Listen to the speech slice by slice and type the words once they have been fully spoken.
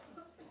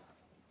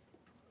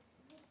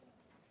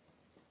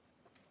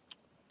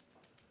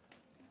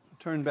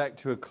Turn back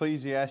to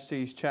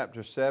Ecclesiastes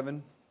chapter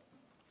 7.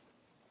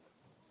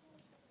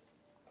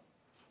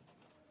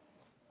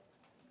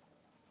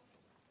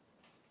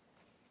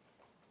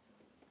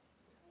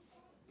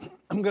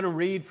 I'm going to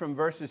read from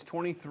verses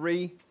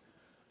 23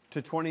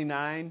 to 29.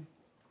 I'm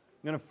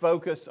going to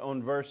focus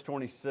on verse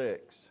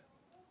 26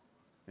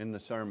 in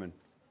the sermon.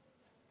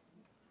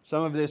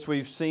 Some of this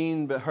we've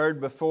seen but heard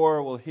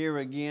before. We'll hear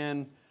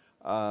again.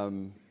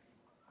 General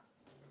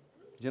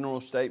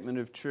statement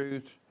of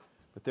truth.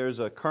 But there's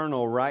a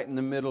kernel right in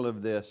the middle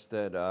of this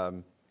that I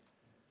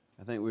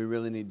think we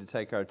really need to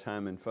take our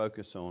time and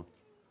focus on.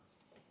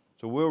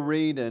 So we'll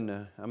read,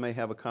 and I may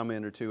have a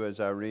comment or two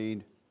as I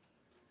read,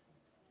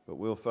 but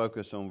we'll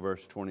focus on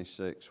verse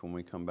 26 when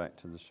we come back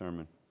to the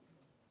sermon.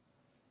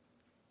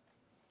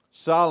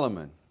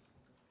 Solomon,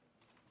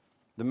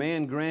 the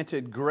man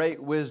granted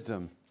great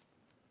wisdom,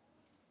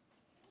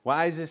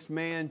 wisest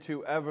man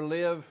to ever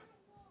live,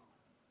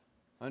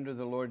 under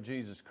the Lord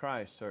Jesus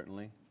Christ,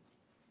 certainly.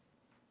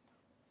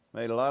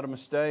 Made a lot of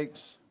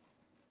mistakes.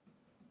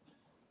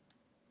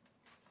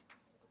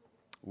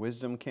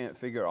 Wisdom can't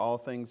figure all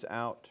things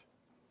out.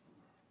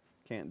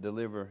 Can't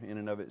deliver in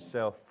and of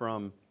itself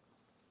from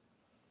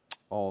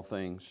all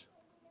things.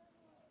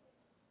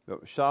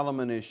 But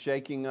Solomon is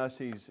shaking us.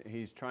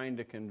 He's trying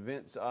to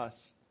convince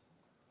us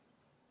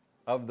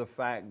of the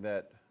fact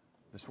that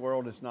this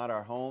world is not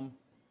our home.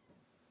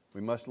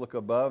 We must look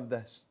above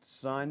the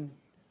sun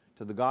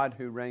to the God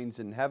who reigns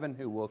in heaven,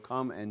 who will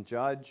come and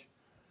judge.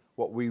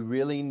 What we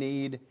really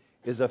need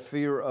is a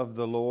fear of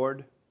the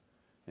Lord,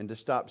 and to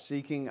stop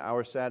seeking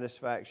our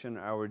satisfaction,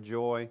 our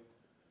joy,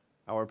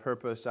 our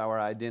purpose, our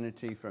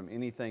identity from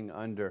anything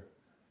under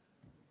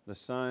the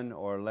sun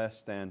or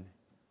less than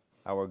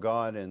our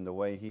God and the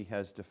way He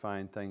has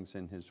defined things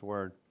in His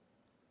Word.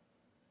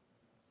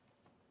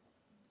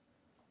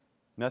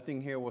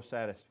 Nothing here will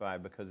satisfy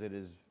because it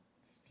is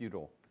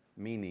futile,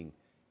 meaning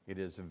it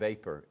is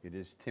vapor, it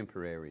is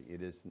temporary,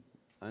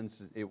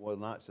 it will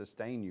not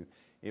sustain you.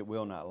 It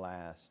will not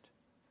last.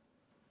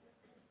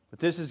 But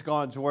this is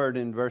God's Word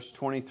in verse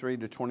 23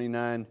 to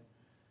 29.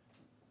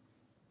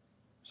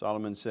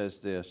 Solomon says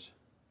this.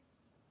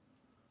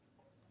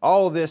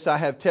 All this I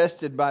have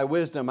tested by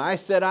wisdom. I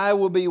said I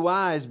will be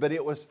wise, but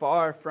it was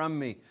far from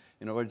me.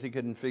 In other words, he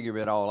couldn't figure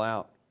it all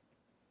out.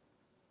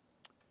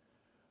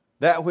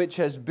 That which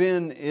has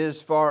been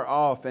is far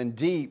off and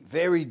deep,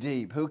 very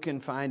deep. Who can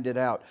find it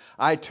out?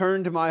 I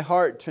turned my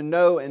heart to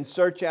know and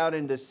search out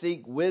and to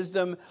seek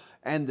wisdom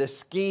and the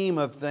scheme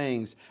of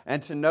things,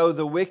 and to know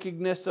the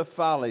wickedness of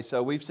folly.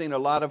 So we've seen a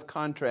lot of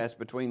contrast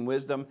between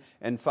wisdom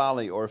and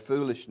folly, or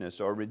foolishness,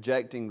 or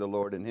rejecting the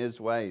Lord and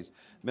His ways.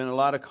 Been a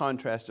lot of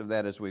contrast of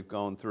that as we've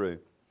gone through.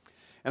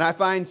 And I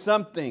find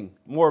something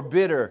more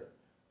bitter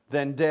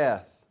than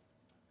death.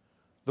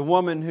 The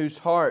woman whose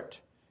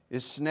heart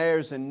is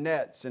snares and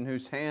nets, and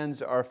whose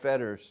hands are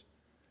fetters.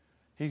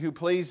 He who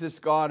pleases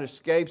God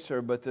escapes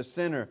her, but the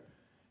sinner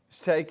is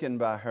taken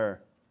by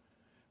her.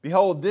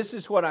 Behold, this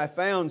is what I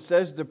found,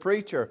 says the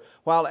preacher,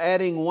 while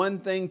adding one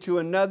thing to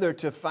another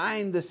to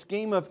find the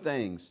scheme of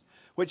things,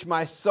 which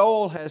my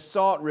soul has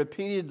sought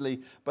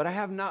repeatedly, but I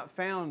have not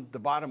found the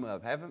bottom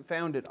of, haven't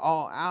found it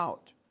all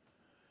out.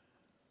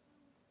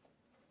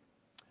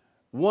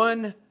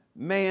 One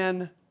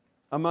man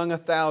among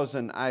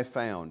 1,000 I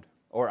found,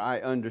 or I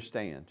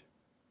understand.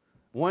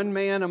 One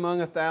man among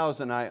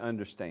 1,000 I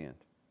understand.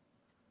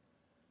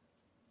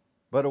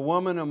 But a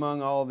woman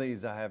among all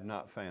these I have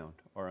not found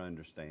or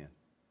understand.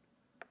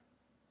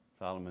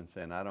 Solomon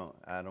said, I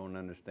don't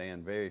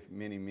understand very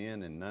many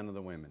men and none of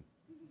the women.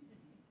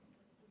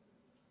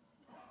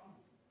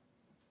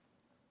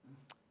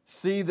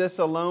 See, this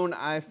alone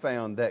I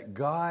found, that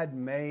God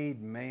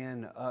made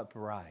man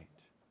upright.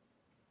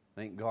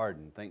 Think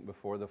garden, think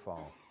before the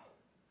fall.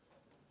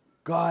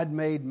 God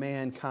made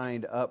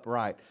mankind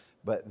upright,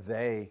 but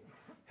they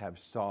have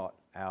sought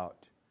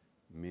out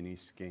many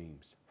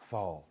schemes.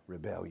 Fall,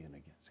 rebellion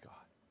against God.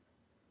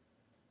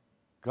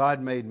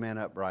 God made man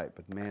upright,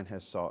 but man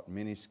has sought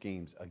many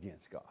schemes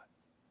against God.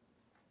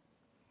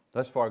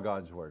 Thus far,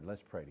 God's Word.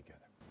 Let's pray together.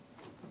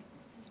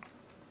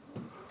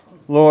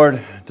 Lord,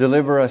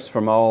 deliver us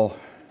from all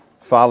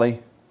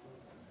folly,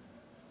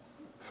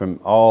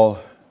 from all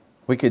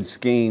wicked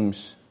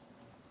schemes,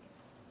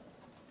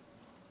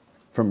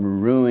 from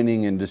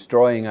ruining and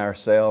destroying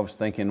ourselves,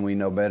 thinking we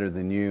know better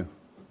than You.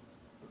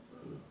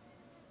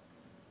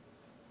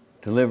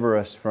 Deliver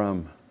us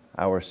from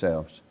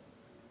ourselves,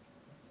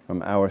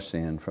 from our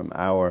sin, from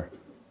our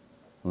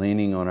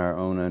leaning on our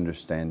own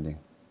understanding,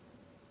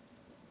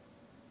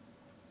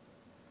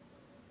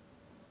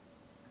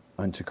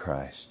 unto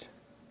Christ,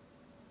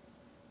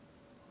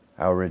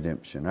 our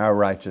redemption, our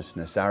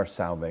righteousness, our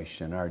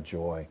salvation, our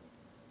joy.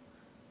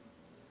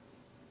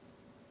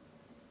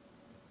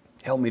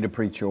 Help me to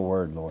preach Your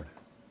Word, Lord,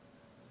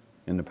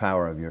 in the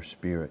power of Your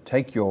Spirit.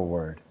 Take Your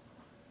Word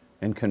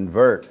and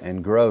convert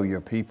and grow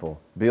Your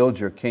people. Build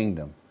Your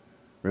kingdom.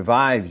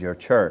 Revive Your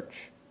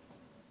church.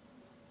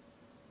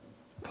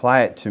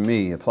 Apply it to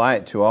me. Apply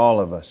it to all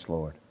of us,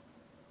 Lord.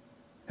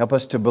 Help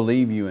us to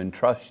believe You and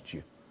trust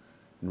You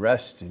and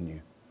rest in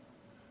You.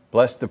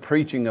 Bless the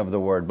preaching of the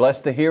Word.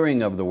 Bless the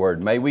hearing of the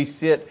Word. May we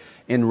sit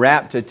in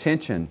rapt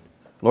attention,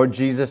 Lord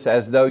Jesus,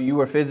 as though You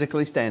were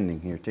physically standing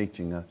here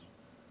teaching us.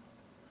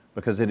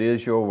 Because it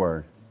is Your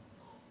Word.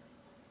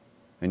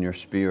 And Your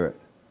Spirit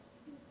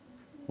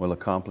will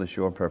accomplish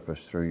Your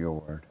purpose through Your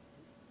Word.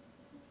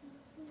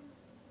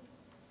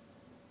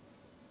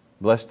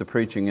 Bless the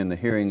preaching and the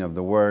hearing of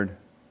the Word.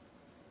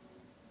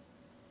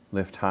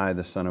 Lift high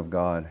the Son of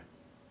God.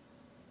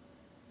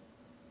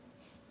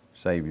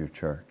 Save Your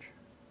church.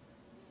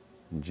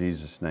 In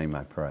Jesus' name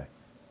I pray.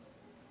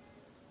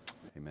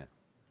 Amen.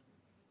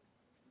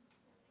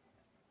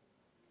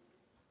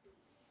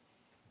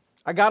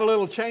 I got a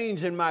little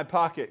change in my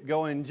pocket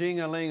going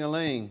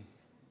jing-a-ling-a-ling.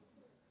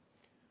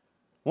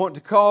 Want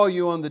to call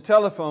you on the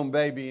telephone,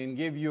 baby, and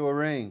give you a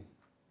ring.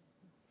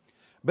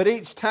 But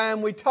each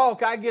time we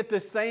talk, I get the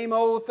same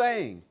old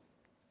thing.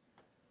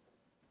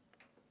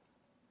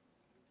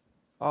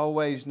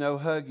 Always no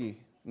huggy,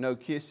 no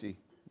kissy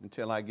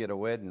until I get a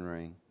wedding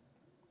ring.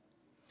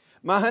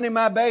 My honey,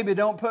 my baby,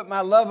 don't put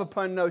my love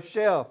upon no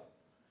shelf.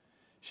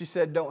 She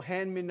said, don't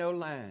hand me no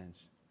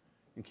lines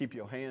and keep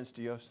your hands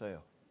to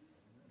yourself.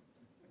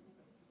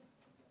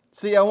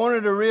 See, I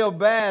wanted her real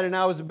bad and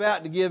I was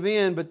about to give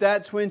in, but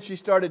that's when she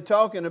started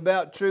talking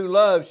about true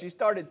love. She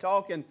started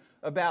talking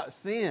about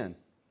sin.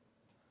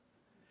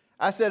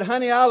 I said,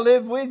 honey, I'll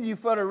live with you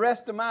for the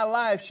rest of my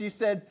life. She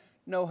said,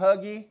 no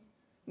huggy,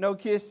 no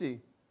kissy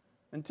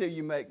until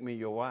you make me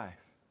your wife.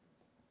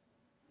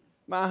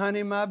 My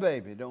honey, my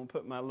baby, don't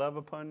put my love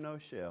upon no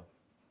shelf.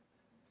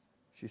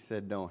 She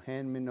said, don't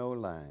hand me no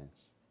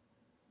lines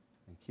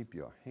and keep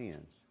your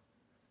hands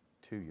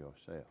to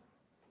yourself.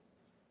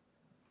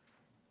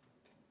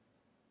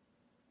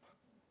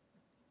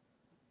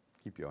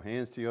 Keep your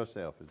hands to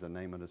yourself is the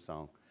name of the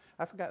song.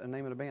 I forgot the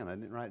name of the band. I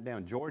didn't write it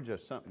down. Georgia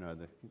something or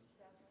other.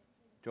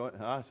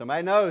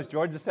 Somebody knows.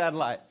 Georgia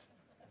Satellites.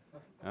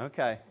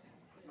 Okay.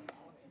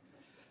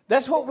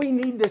 That's what we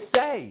need to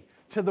say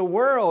to the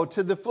world,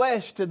 to the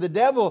flesh, to the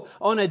devil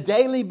on a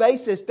daily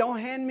basis. Don't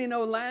hand me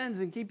no lines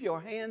and keep your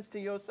hands to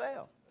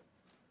yourself.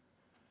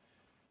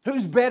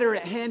 Who's better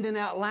at handing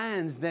out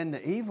lines than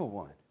the evil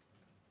one?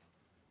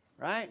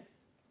 Right?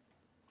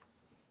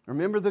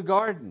 Remember the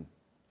garden.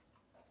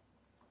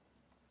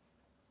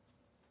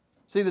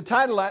 See, the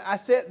title, I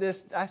set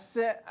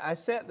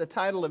the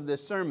title of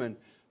this sermon,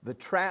 The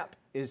Trap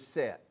is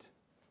Set.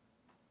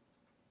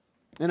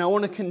 And I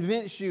want to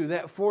convince you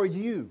that for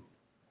you,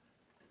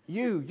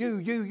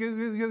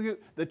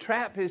 the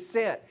trap is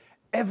set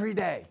every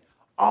day,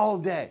 all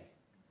day.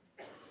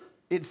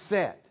 It's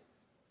set.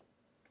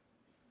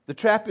 The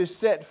trap is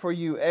set for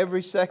you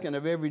every second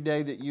of every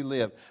day that you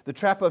live. The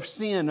trap of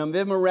sin, of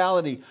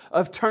immorality,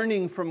 of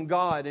turning from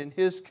God and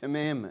His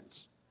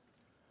commandments.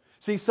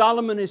 See,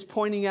 Solomon is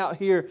pointing out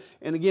here,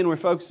 and again we're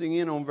focusing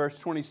in on verse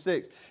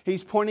 26.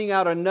 He's pointing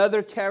out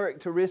another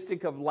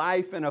characteristic of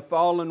life in a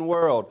fallen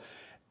world.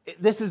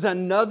 This is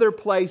another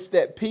place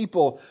that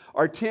people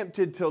are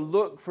tempted to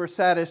look for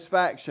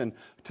satisfaction,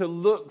 to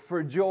look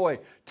for joy,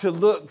 to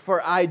look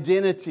for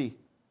identity.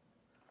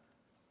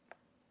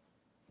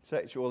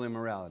 Sexual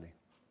immorality.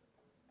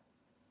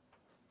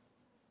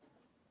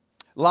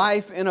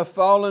 Life in a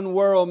fallen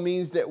world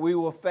means that we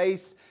will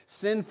face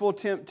sinful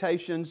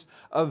temptations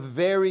of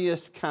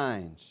various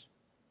kinds.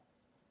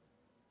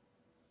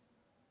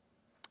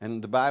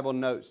 And the Bible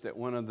notes that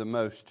one of the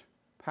most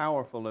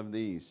powerful of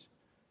these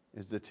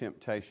is the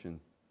temptation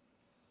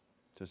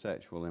to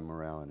sexual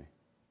immorality.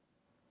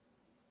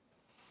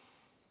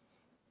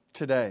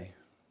 Today,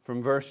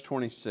 from verse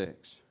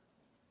 26,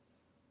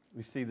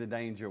 we see the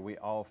danger we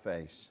all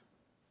face.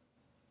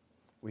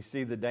 We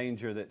see the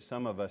danger that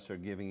some of us are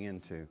giving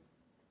into.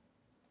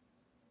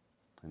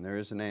 And there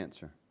is an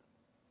answer.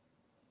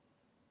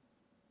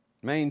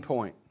 Main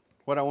point.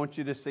 What I want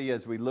you to see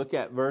as we look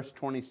at verse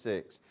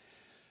 26.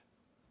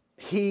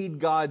 Heed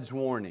God's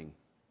warning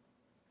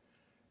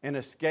and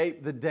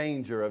escape the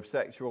danger of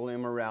sexual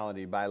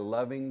immorality by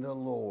loving the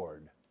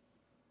Lord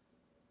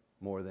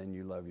more than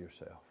you love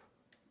yourself.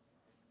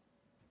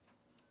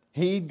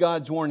 Heed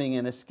God's warning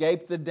and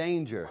escape the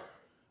danger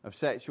of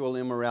sexual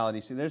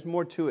immorality. See, there's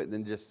more to it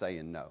than just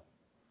saying no.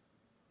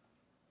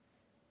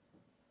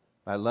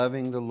 By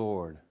loving the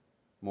Lord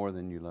more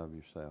than you love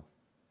yourself.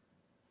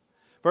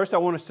 First, I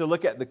want us to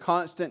look at the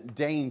constant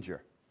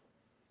danger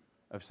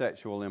of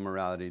sexual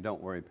immorality.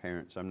 Don't worry,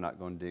 parents, I'm not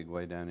going to dig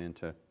way down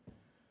into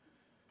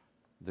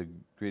the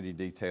gritty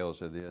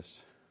details of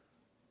this.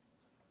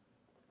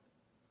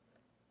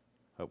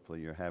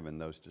 Hopefully you're having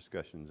those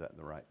discussions at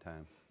the right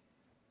time.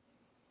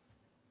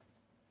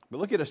 But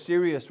look at a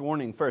serious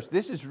warning first.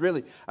 This is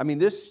really,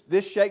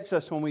 this shakes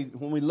us when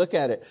we look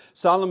at it.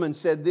 Solomon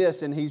said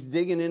this, and he's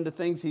digging into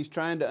things. He's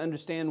trying to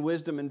understand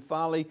wisdom and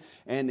folly,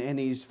 and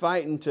he's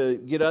fighting to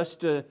get us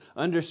to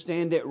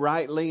understand it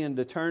rightly and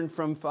to turn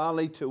from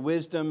folly to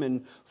wisdom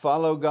and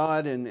follow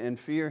God and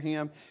fear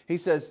Him. He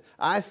says,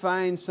 I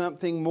find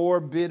something more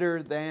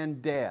bitter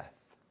than death.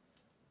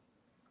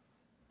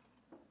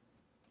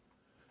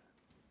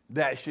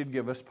 That should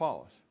give us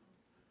pause.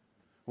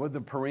 Well,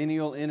 the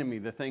perennial enemy,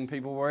 the thing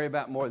people worry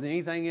about more than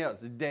anything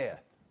else, is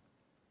death.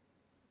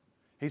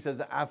 He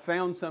says, I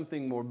found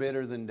something more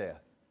bitter than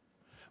death,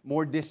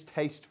 more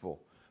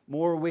distasteful,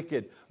 more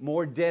wicked,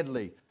 more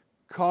deadly,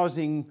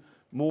 causing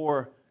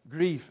more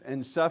grief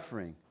and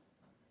suffering.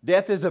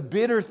 Death is a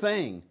bitter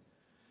thing,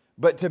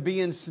 but to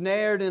be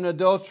ensnared in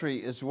adultery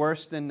is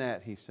worse than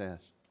that, he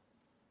says.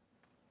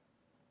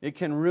 It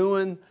can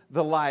ruin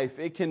the life.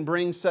 It can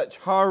bring such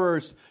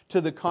horrors to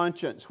the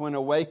conscience when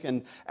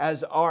awakened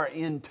as are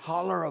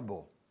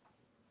intolerable.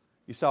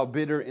 You saw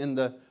bitter in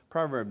the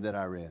proverb that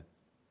I read.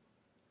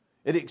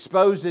 It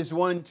exposes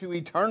one to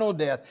eternal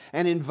death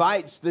and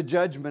invites the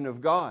judgment of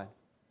God.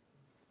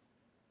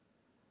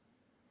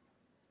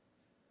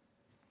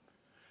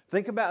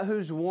 Think about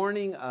who's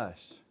warning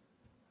us.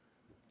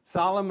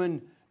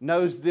 Solomon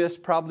knows this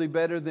probably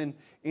better than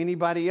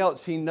anybody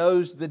else. He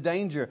knows the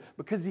danger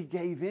because he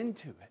gave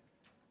into it.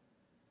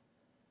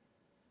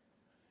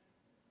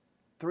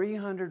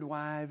 300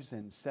 wives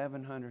and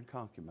 700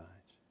 concubines.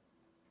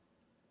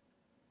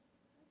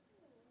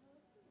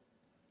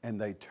 And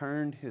they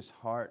turned his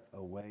heart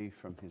away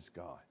from his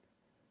God.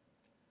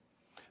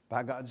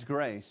 By God's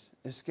grace,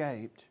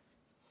 escaped.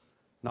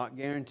 Not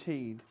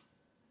guaranteed.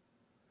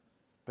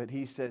 But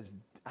he says,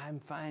 I'm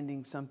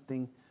finding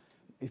something.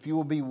 If you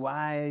will be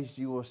wise,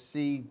 you will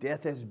see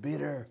death is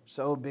bitter,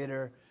 so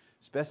bitter,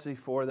 especially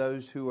for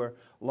those who are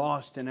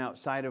lost and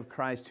outside of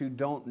Christ, who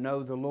don't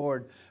know the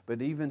Lord.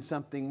 But even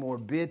something more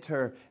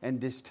bitter and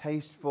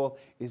distasteful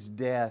is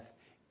death,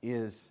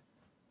 is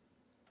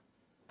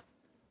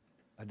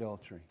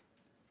adultery.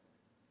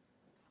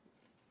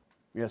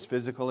 Yes,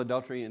 physical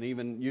adultery, and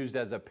even used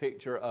as a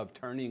picture of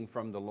turning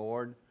from the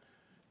Lord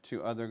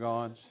to other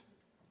gods.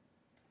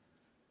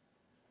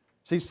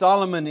 See,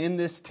 Solomon in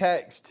this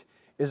text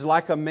is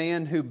like a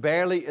man who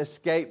barely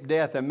escaped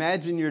death.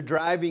 Imagine you're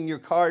driving your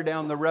car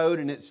down the road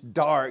and it's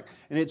dark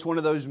and it's one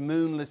of those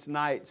moonless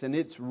nights and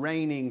it's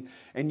raining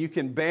and you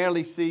can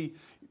barely see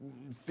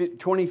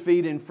 20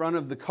 feet in front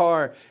of the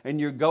car and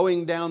you're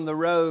going down the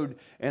road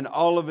and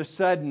all of a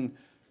sudden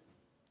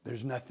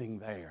there's nothing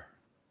there.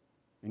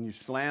 And you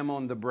slam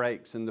on the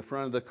brakes and the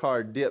front of the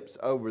car dips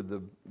over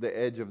the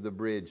edge of the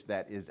bridge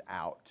that is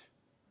out.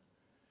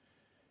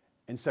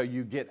 And so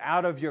you get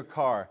out of your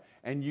car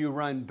and you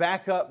run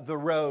back up the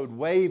road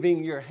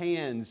waving your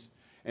hands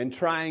and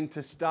trying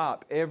to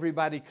stop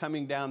everybody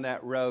coming down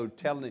that road,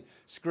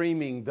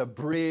 screaming, the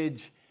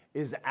bridge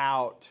is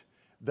out.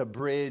 The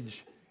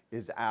bridge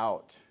is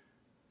out.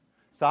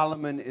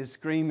 Solomon is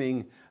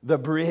screaming, the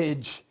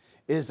bridge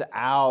is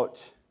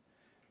out.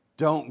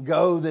 Don't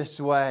go this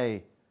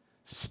way.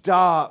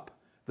 Stop.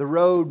 The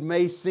road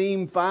may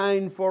seem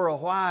fine for a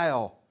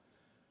while,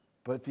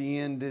 but the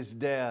end is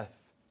death.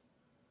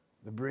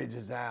 The bridge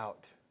is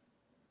out.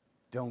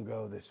 Don't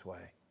go this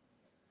way.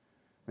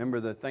 Remember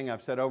the thing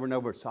I've said over and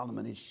over,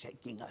 Solomon is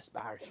shaking us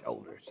by our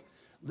shoulders.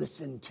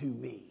 Listen to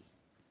me.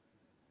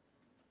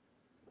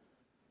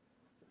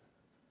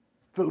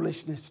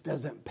 Foolishness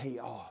doesn't pay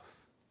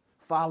off.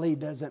 Folly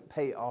doesn't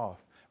pay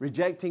off.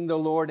 Rejecting the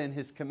Lord and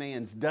His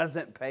commands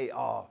doesn't pay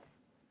off.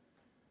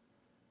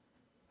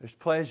 There's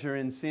pleasure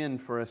in sin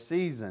for a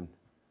season,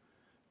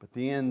 but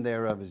the end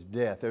thereof is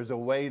death. There's a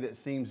way that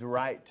seems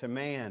right to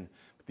man,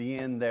 but the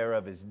end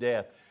thereof is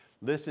death.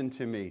 Listen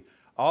to me.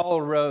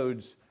 All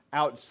roads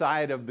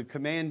outside of the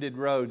commanded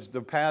roads,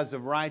 the paths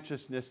of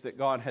righteousness that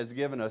God has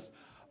given us,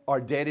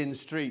 are dead-end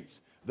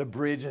streets. The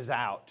bridge is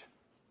out.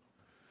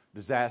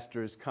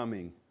 Disaster is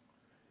coming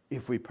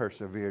if we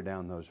persevere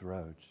down those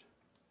roads.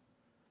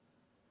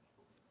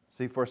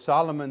 See, for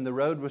Solomon, the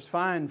road was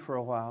fine for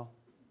a while.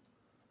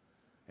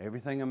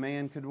 Everything a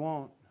man could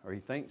want, or he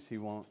thinks he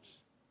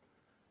wants,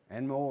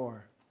 and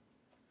more.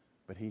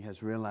 But he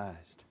has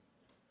realized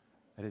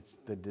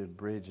that the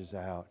bridge is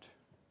out.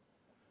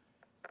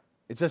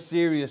 It's a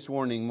serious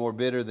warning, more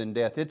bitter than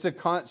death. It's a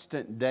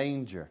constant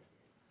danger.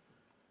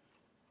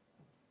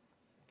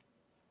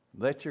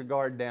 Let your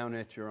guard down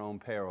at your own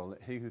peril.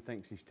 Let he who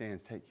thinks he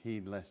stands take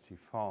heed lest he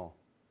fall.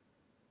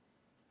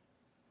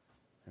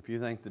 If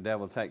you think the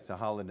devil takes a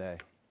holiday,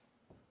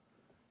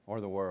 or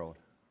the world,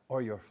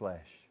 or your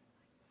flesh,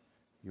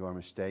 you are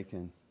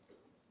mistaken.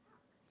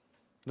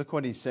 Look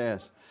what he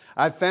says.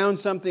 I found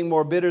something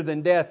more bitter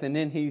than death. And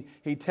then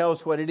he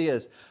tells what it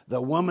is. The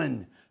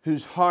woman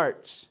whose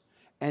heart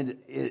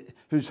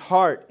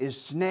is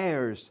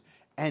snares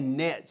and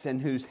nets and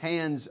whose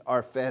hands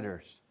are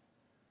fetters.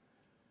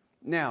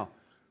 Now,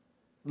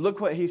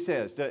 look what he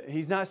says.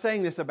 He's not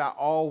saying this about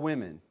all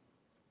women.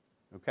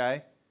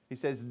 Okay? He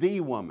says the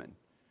woman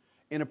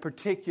in a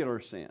particular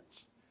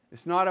sense.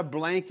 It's not a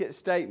blanket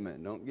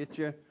statement. Don't get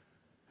your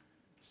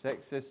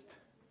sexist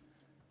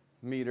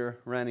meter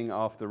running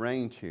off the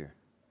range here.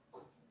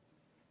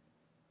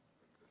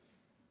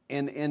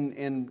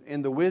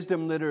 In the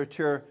wisdom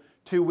literature,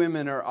 two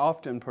women are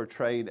often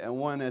portrayed, and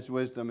one as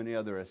wisdom and the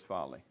other as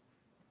folly.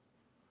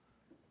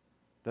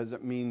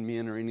 Doesn't mean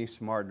men are any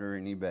smarter or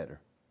any better.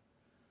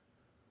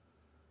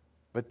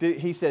 But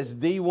he says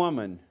the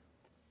woman,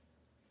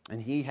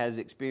 and he has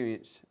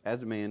experience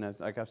as a man,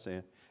 like I've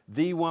said,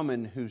 The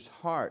woman whose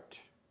heart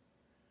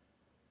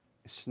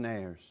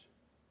snares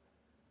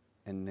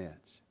and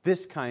nets.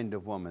 This kind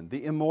of woman,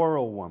 the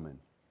immoral woman.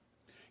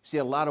 See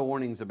a lot of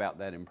warnings about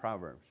that in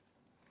Proverbs.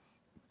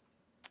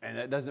 And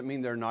that doesn't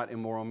mean there are not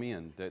immoral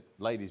men that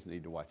ladies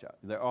need to watch out.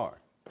 There are,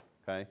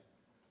 okay?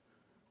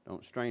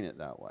 Don't strain it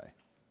that way.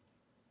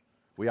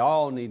 We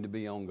all need to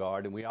be on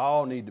guard, and we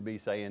all need to be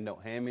saying,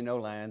 don't hand me no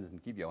lines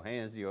and keep your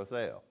hands to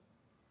yourself.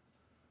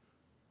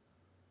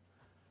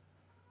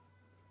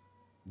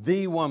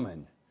 The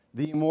woman,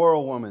 the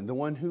immoral woman, the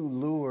one who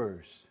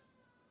lures,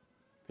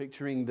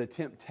 picturing the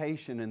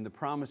temptation and the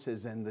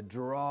promises and the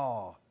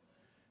draw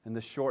and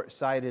the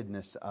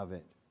short-sightedness of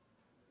it.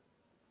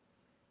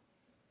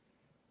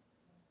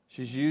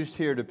 She's used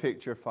here to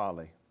picture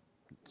folly,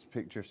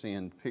 picture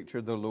sin,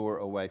 picture the lure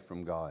away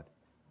from God.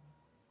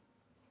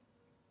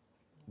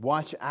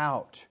 Watch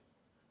out.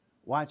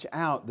 Watch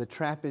out. The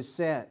trap is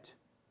set.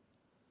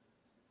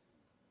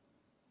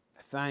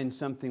 Find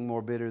something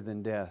more bitter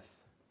than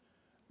death.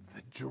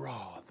 The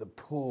draw, the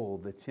pull,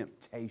 the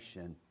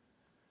temptation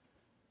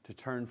to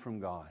turn from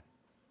God,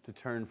 to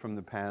turn from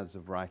the paths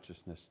of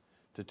righteousness,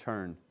 to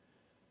turn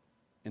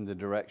in the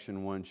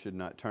direction one should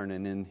not turn.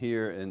 And in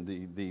here, in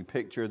the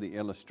picture, the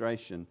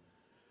illustration,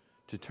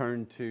 to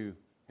turn to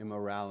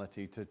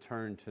immorality, to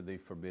turn to the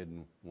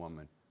forbidden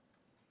woman.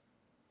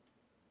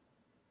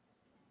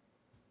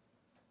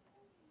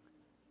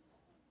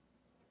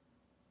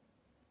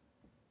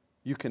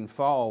 You can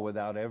fall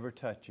without ever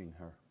touching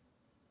her.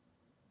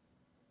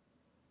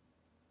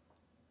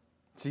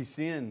 See,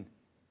 sin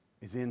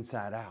is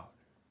inside out.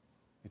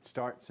 It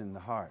starts in the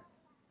heart.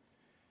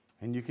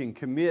 And you can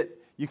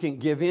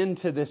give in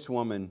to this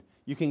woman.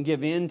 You can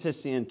give in to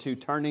sin, to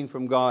turning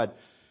from God,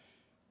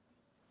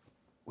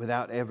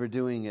 without ever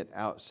doing it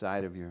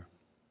outside of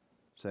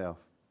yourself.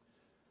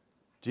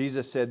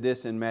 Jesus said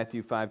this in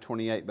Matthew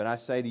 5:28, "But I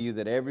say to you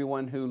that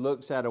everyone who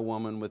looks at a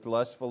woman with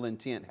lustful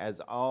intent has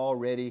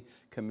already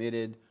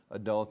committed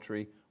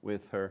adultery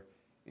with her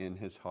in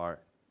his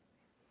heart."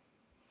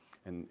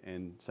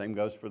 And same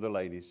goes for the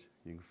ladies.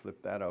 You can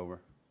flip that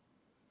over.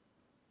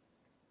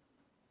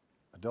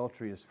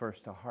 Adultery is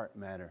first a heart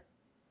matter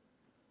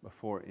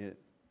before it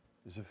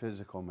is a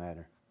physical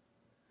matter.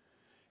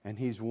 And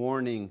he's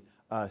warning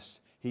us.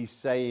 He's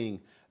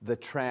saying the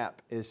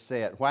trap is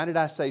set. Why did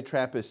I say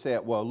trap is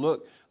set? Well,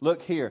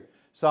 look here.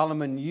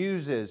 Solomon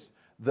uses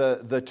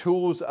the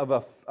tools of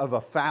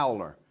a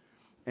fowler.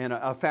 And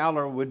a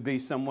fowler would be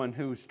someone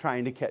who's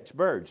trying to catch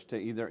birds, to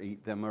either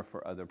eat them or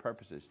for other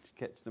purposes, to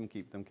catch them,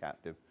 keep them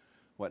captive,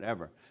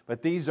 whatever.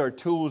 But these are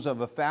tools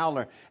of a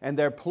fowler, and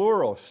they're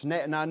plural.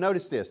 Now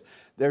notice this.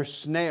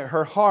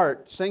 Her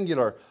heart,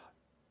 singular,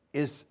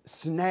 is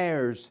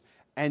snares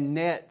and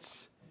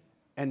nets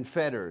and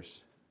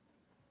fetters.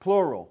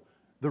 Plural.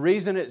 The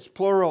reason it's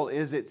plural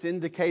is it's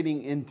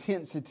indicating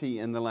intensity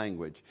in the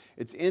language.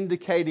 It's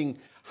indicating,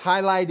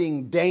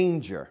 highlighting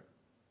danger.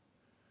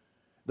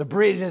 The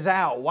bridge is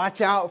out. Watch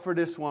out for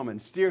this woman.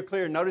 Steer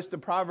clear. Notice the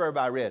proverb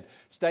I read.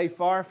 Stay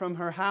far from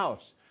her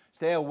house.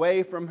 Stay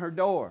away from her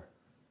door.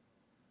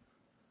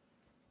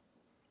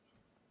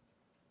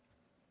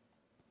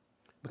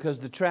 Because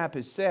the trap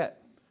is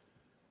set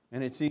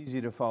and it's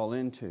easy to fall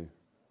into.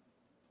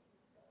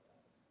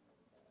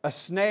 A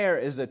snare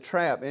is a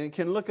trap, and it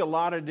can look a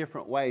lot of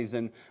different ways,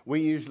 and we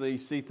usually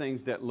see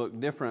things that look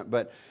different,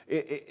 but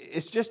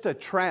it's just a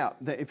trap.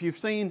 If you've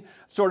seen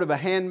sort of a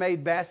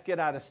handmade basket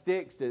out of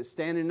sticks that's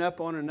standing up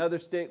on another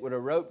stick with a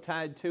rope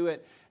tied to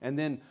it, and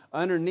then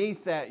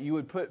underneath that you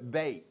would put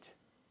bait.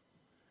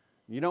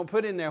 You don't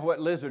put in there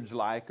what lizards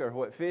like or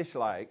what fish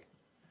like.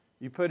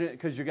 You put it,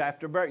 because you're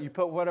after bird, you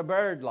put what a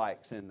bird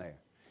likes in there.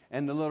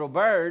 And the little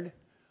bird,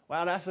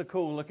 wow, that's a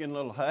cool looking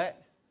little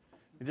hut.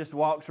 He just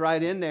walks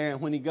right in there, and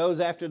when he goes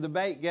after the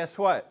bait, guess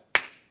what?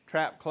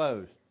 Trap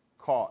closed.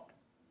 Caught.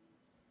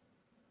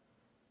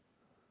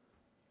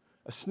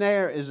 A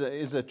snare is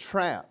a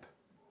trap.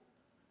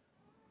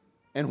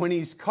 And when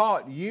he's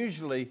caught,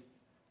 usually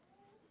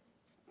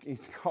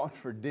he's caught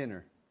for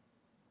dinner.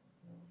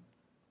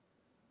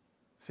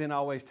 Sin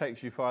always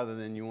takes you farther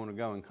than you want to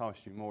go and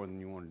costs you more than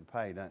you wanted to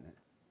pay, doesn't it?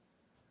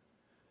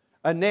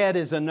 A net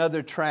is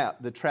another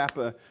trap. The trap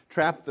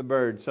the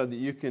bird so that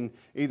you can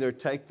either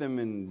take them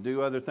and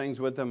do other things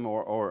with them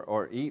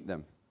or eat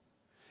them.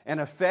 And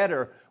a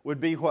fetter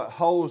would be what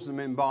holds them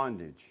in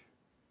bondage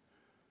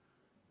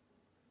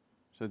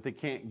so that they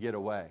can't get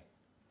away.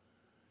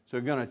 So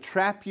they're going to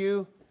trap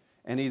you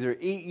and either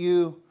eat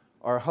you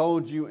or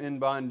hold you in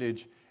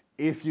bondage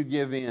if you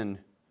give in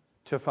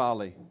to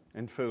folly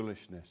and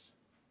foolishness.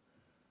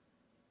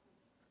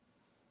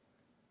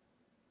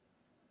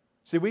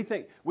 See, we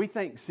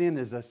think sin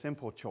is a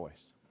simple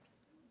choice,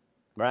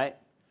 right?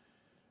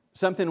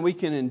 Something we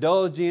can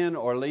indulge in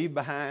or leave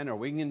behind, or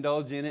we can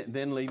indulge in it and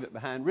then leave it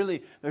behind.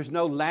 Really, there's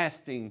no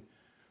lasting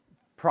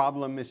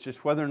problem. It's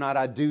just whether or not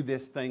I do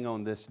this thing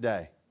on this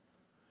day.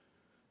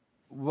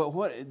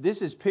 What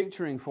this is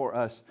picturing for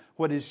us,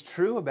 what is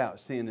true about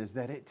sin is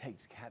that it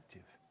takes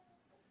captive.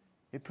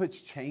 It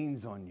puts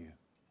chains on you.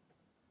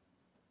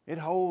 It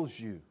holds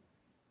you.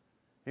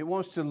 It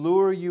wants to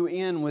lure you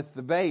in with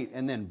the bait,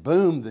 and then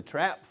boom, the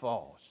trap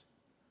falls.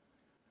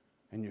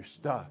 And you're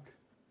stuck.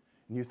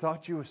 And you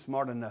thought you were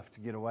smart enough to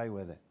get away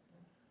with it.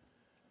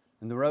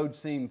 And the road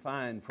seemed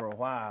fine for a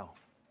while.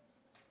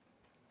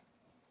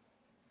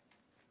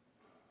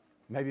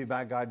 Maybe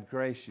by God's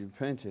grace you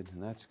repented,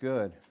 and that's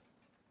good.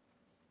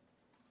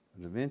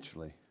 But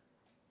eventually,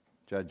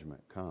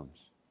 judgment comes.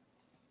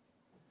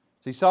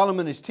 See,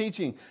 Solomon is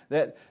teaching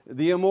that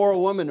the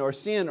immoral woman or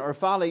sin or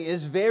folly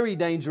is very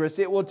dangerous.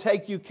 It will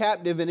take you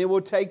captive, and it will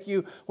take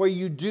you where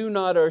you do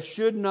not or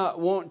should not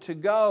want to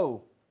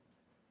go.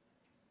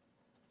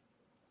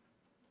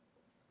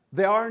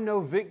 There are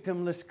no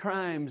victimless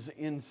crimes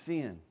in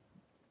sin.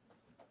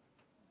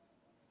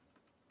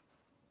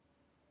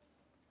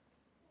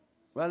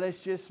 Well,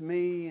 it's just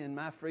me and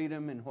my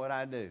freedom and what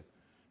I do.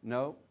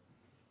 No,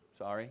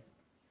 sorry.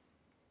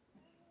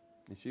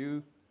 It's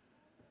you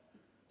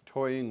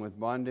toying with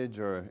bondage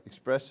or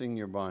expressing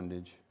your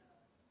bondage.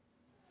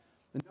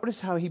 And notice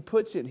how he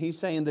puts it. He's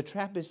saying the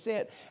trap is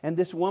set and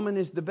this woman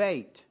is the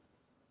bait.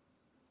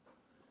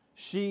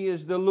 She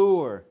is the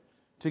lure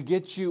to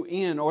get you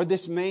in, or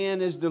this man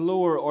is the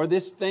lure, or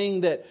this thing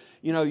that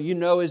you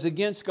know is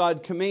against God's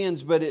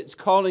commands, but it's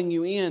calling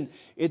you in.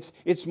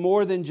 It's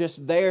more than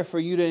just there for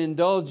you to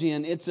indulge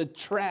in. It's a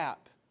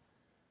trap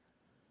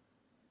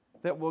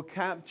that will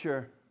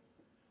capture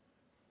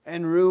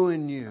and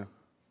ruin you.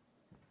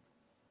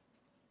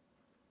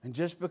 And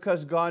just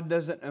because God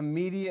doesn't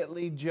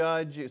immediately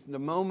judge the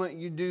moment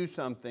you do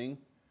something,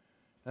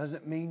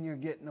 doesn't mean you're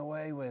getting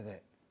away with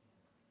it.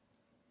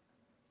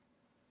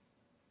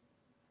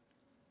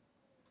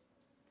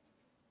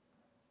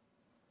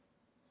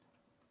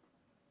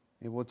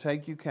 It will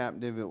take you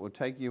captive. It will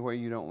take you where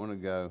you don't want to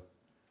go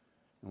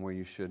and where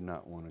you should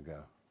not want to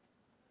go.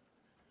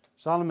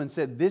 Solomon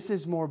said, this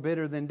is more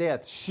bitter than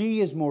death. She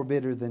is more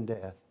bitter than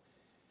death.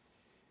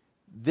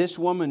 This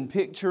woman,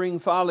 picturing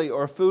folly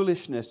or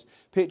foolishness,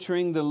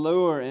 picturing the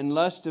lure and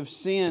lust of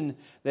sin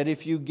that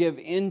if you give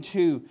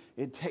into,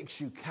 it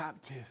takes you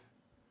captive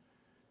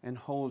and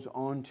holds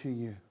on to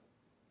you.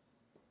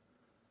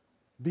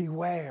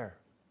 Beware.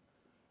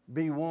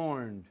 Be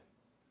warned.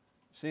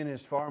 Sin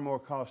is far more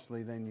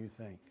costly than you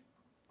think.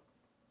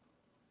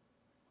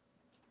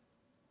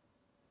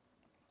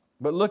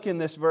 But look in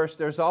this verse,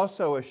 there's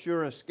also a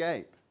sure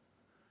escape.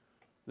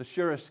 The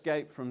sure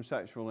escape from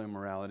sexual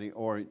immorality,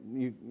 or,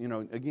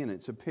 again,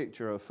 it's a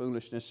picture of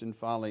foolishness and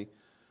folly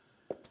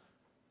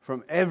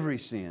from every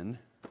sin,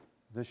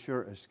 the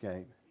sure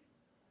escape.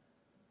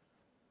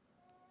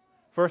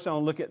 First, I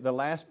want to look at the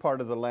last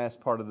part of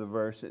the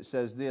verse. It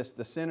says this,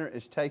 the sinner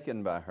is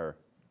taken by her.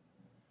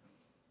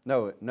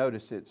 No,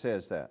 notice it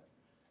says that.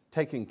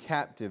 Taken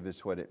captive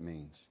is what it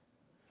means.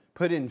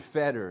 Put in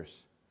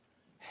fetters,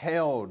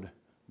 held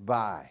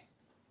by.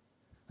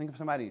 Think of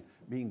somebody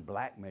being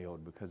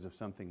blackmailed because of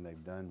something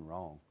they've done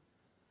wrong.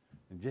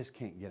 And just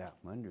can't get out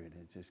from under it.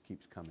 It just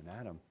keeps coming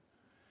at them.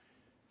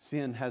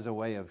 Sin has a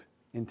way of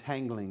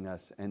entangling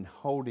us and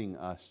holding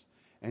us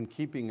and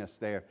keeping us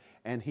there.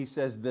 And he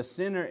says the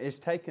sinner is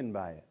taken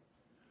by it.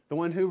 The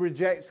one who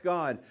rejects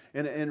God.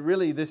 And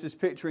really this is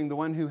picturing the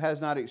one who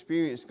has not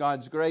experienced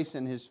God's grace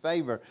and His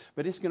favor.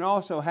 But this can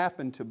also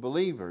happen to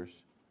believers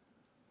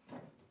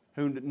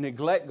who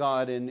neglect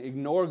God and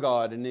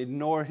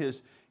ignore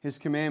His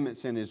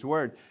commandments and His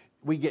Word.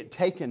 We get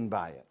taken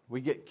by it. We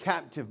get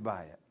captive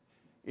by it.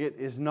 It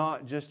is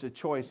not just a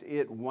choice.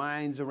 It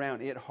winds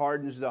around. It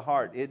hardens the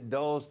heart. It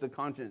dulls the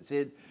conscience.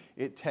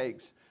 It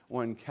takes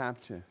one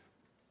captive.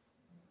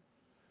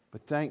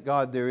 But thank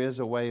God there is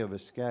a way of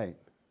escape.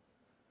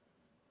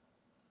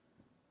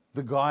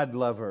 The God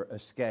lover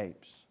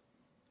escapes.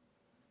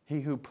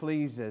 He who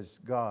pleases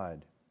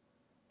God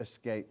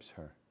escapes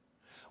her.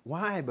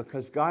 Why?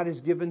 Because God has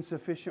given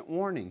sufficient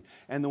warning.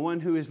 And the one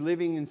who is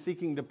living and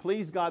seeking to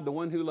please God, the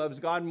one who loves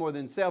God more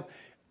than self,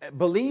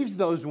 believes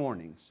those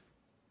warnings.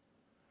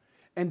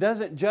 And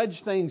doesn't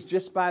judge things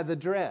just by the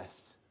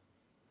dress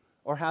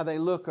or how they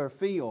look or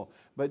feel.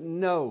 But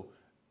no,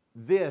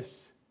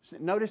 this.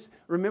 Notice,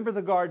 remember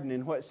the garden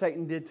and what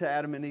Satan did to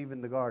Adam and Eve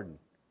in the garden.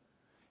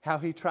 How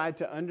he tried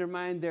to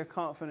undermine their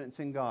confidence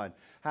in God.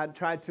 How he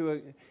tried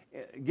to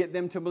get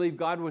them to believe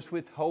God was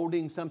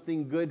withholding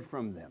something good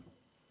from them.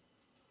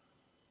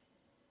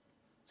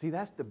 See,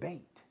 that's the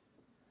bait.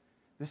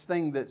 This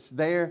thing that's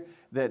there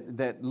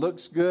that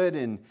looks good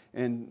and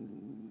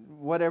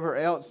whatever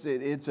else,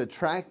 it's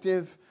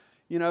attractive.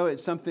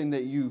 It's something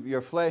that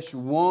your flesh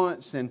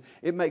wants, and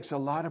it makes a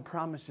lot of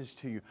promises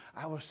to you.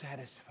 I will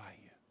satisfy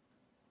you.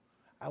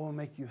 I will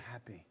make you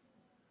happy.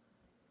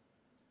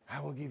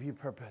 I will give you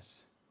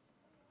purpose.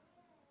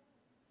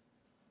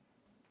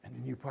 And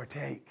then you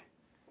partake,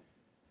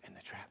 and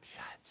the trap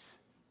shuts.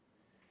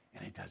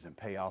 And it doesn't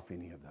pay off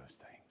any of those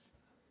things.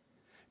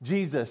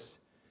 Jesus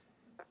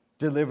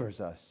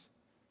delivers us.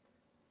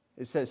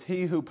 It says,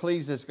 he who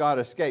pleases God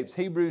escapes.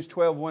 Hebrews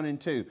 12, 1 and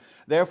 2.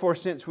 Therefore,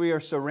 since we are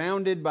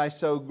surrounded by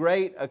so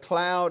great a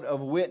cloud of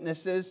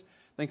witnesses,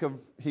 think of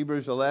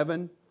Hebrews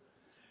 11.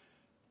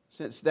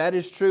 Since that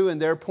is true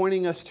and they're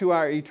pointing us to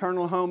our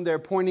eternal home, they're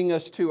pointing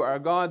us to our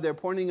God, they're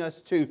pointing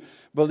us to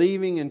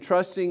believing and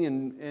trusting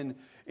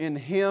in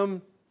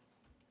Him.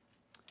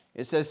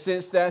 It says,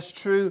 since that's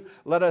true,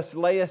 let us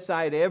lay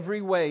aside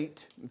every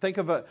weight. Think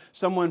of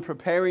someone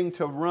preparing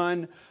to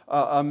run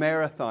a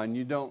marathon.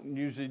 You don't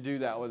usually do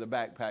that with a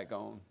backpack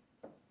on.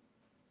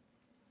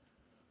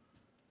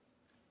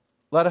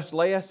 Let us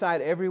lay aside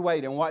every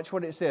weight, and watch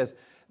what it says.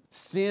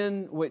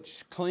 Sin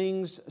which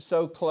clings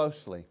so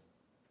closely.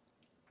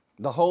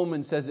 The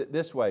Holman says it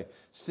this way.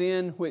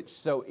 Sin which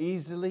so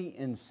easily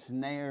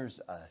ensnares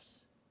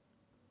us.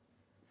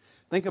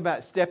 Think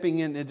about stepping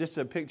in, just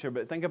a picture,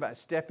 but think about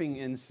stepping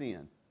in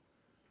sin.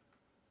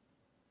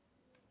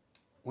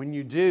 When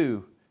you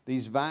do,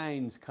 these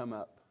vines come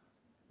up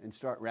and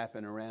start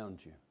wrapping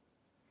around you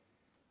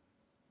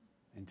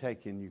and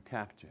taking you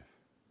captive.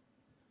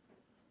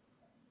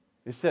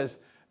 It says,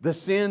 the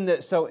sin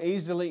that so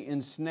easily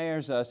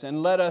ensnares us,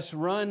 and let us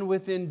run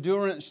with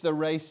endurance the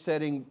race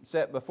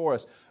set before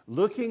us,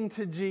 looking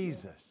to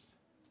Jesus,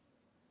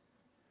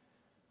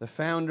 the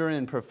founder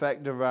and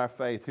perfecter of our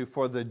faith, who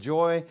for the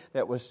joy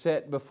that was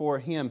set before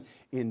Him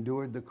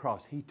endured the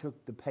cross. He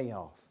took the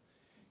payoff.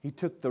 He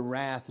took the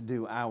wrath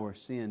due our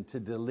sin to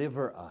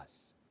deliver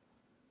us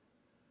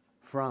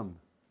from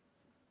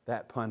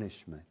that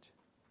punishment.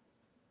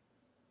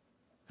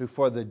 Who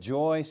for the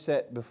joy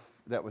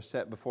that was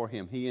set before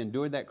Him, He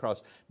endured that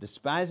cross,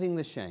 despising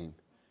the shame,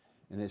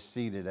 and is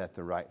seated at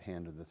the right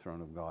hand of the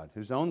throne of God.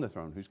 Who's on the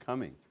throne? Who's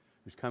coming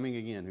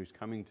again? Who's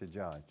coming to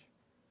judge?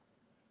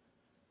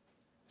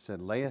 He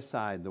said, lay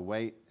aside the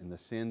weight and the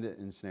sin that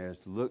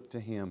ensnares. Look to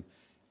Him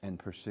and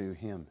pursue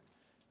Him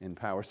in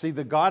power. See,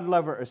 the God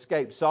lover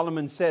escapes.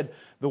 Solomon said,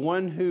 the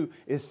one who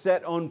is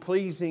set on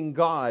pleasing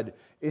God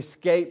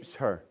escapes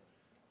her.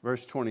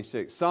 Verse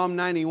 26. Psalm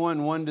 91,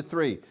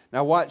 1-3.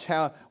 Now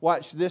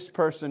watch this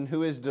person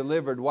who is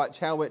delivered. Watch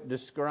how it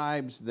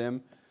describes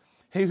them.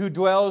 He who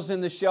dwells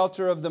in the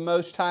shelter of the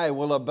Most High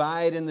will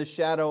abide in the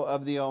shadow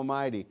of the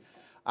Almighty.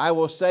 I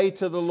will say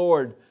to the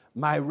Lord,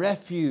 my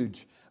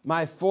refuge,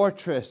 my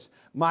fortress,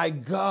 my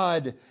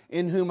God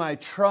in whom I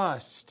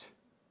trust.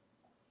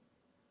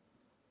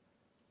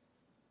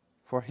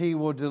 For He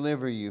will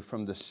deliver you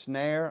from the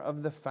snare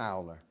of the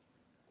fowler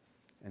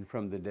and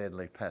from the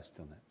deadly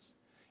pestilence.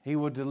 He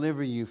will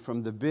deliver you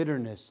from the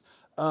bitterness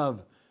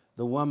of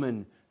the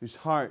woman whose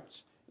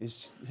heart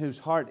is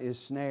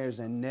snares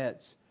and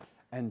nets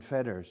and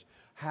fetters.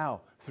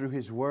 How? Through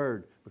His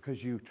Word,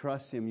 because you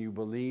trust Him, you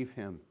believe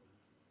Him,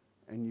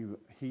 and you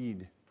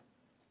heed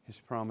His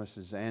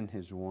promises and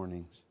His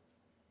warnings.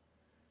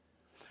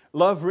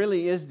 Love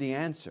really is the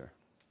answer.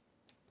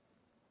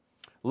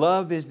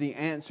 Love is the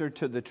answer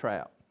to the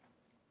trap.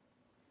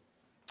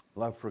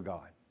 Love for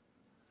God.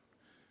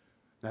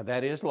 Now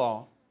that is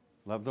law.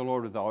 Love the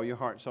Lord with all your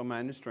heart, soul,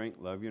 mind, and strength.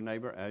 Love your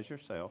neighbor as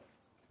yourself.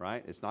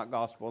 Right? It's not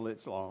gospel,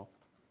 it's law.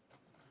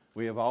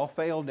 We have all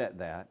failed at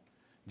that.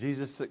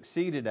 Jesus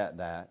succeeded at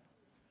that.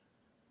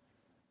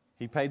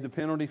 He paid the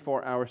penalty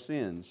for our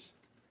sins.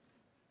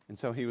 And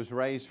so He was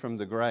raised from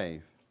the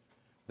grave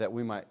that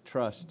we might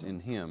trust in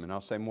Him. And I'll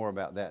say more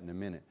about that in a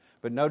minute.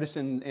 But notice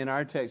in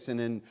our text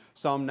and in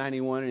Psalm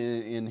 91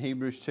 and in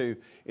Hebrews 2,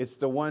 it's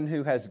the one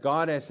who has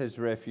God as his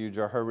refuge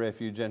or her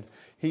refuge. And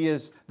He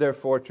is their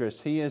fortress.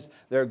 He is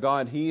their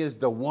God. He is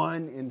the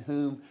one in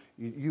whom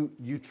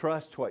you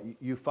trust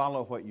you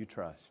follow what you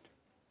trust.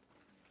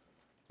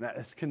 Now,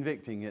 it's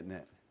convicting, isn't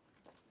it?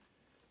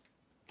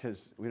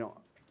 Because we don't,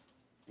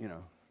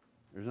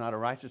 there's not a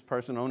righteous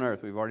person on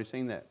earth. We've already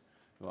seen that.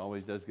 Who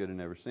always does good and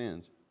never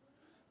sins.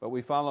 But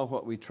we follow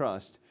what we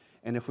trust.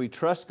 And if we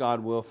trust God,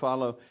 we'll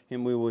follow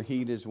Him. We will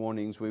heed His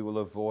warnings. We will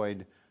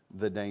avoid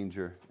the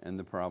danger and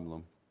the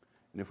problem.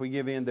 And if we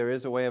give in, there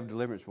is a way of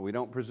deliverance, but we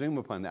don't presume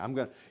upon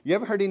that. You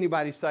ever heard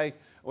anybody say,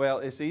 well,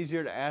 it's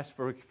easier to ask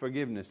for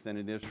forgiveness than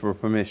it is for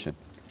permission?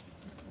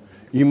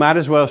 You might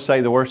as well say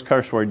the worst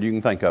curse word you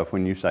can think of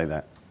when you say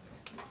that.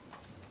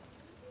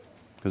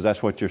 Because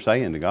that's what you're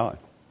saying to God.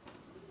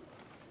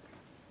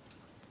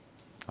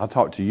 I'll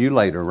talk to you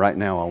later. Right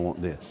now, I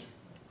want this.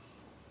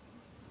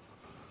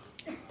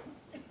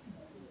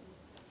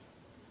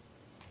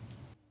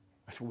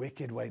 That's a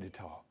wicked way to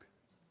talk.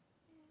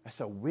 That's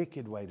a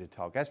wicked way to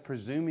talk. That's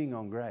presuming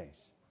on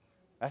grace.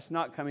 That's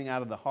not coming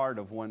out of the heart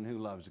of one who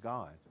loves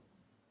God.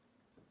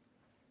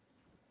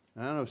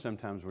 And I know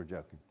sometimes we're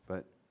joking,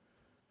 but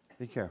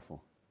be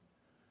careful.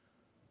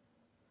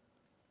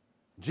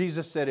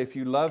 Jesus said, if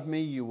you love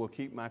me, you will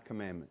keep my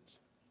commandments.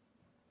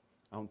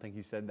 I don't think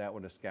He said that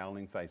with a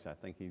scowling face. I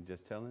think He's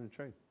just telling the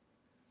truth.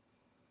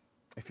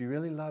 If you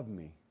really love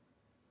me,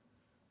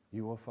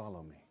 you will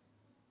follow me.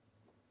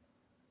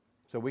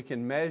 So we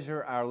can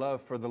measure our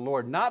love for the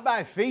Lord, not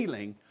by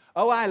feeling,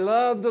 oh, I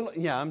love the Lord.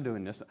 Yeah, I'm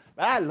doing this.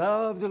 I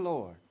love the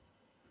Lord.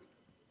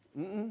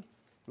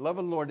 Love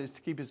of the Lord is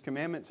to keep His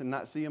commandments and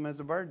not see Him as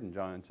a burden,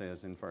 John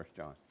says in 1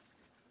 John.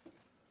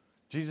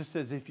 Jesus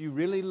says, if you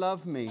really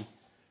love me,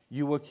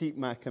 you will keep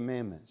my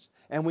commandments.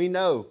 And we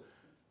know,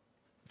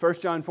 1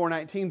 John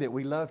 4:19, that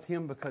we loved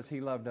Him because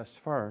He loved us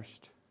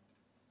first.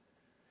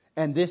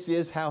 And this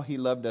is how He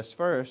loved us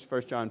first,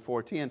 1 John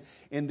 4:10.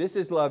 And this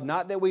is love,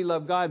 not that we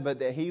love God, but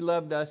that He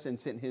loved us and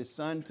sent His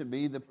Son to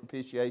be the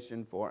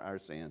propitiation for our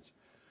sins.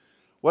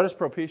 What does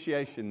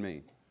propitiation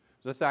mean?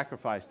 It's a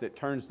sacrifice that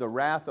turns the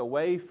wrath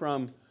away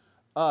from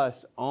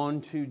us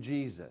onto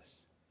Jesus.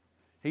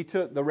 He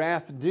took the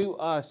wrath due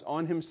us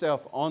on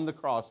Himself on the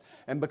cross.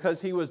 And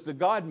because He was the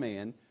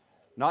God-man,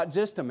 not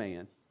just a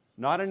man,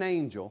 not an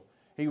angel,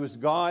 He was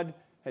God,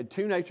 had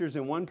two natures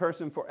in one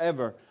person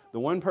forever. The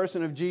one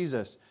person of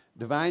Jesus,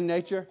 divine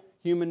nature,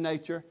 human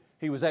nature.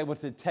 He was able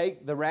to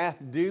take the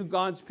wrath due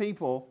God's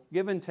people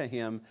given to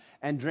Him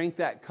and drink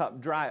that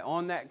cup dry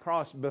on that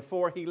cross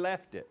before He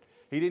left it.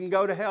 He didn't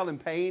go to hell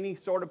and pay any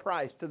sort of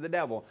price to the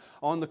devil.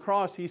 On the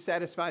cross, He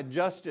satisfied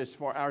justice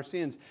for our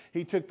sins.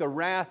 He took the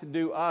wrath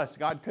due us.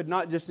 God could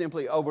not just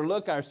simply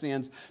overlook our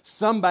sins.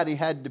 Somebody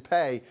had to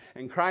pay,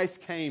 and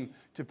Christ came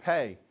to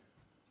pay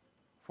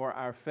for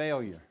our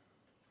failure.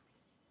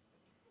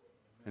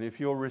 And if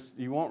you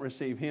won't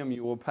receive Him,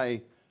 you will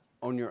pay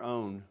on your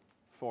own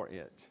for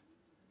it.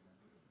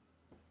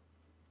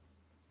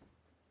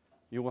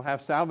 You will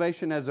have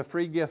salvation as a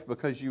free gift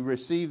because you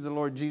receive the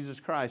Lord Jesus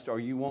Christ, or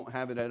you won't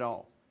have it at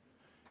all.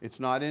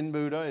 It's not in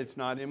Buddha, it's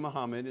not in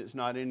Muhammad, it's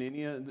not in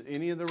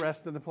any of the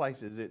rest of the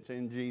places. It's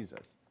in Jesus.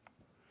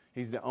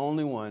 He's the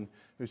only one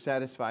who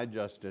satisfied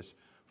justice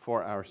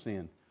for our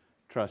sin.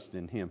 Trust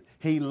in Him.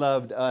 He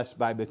loved us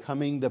by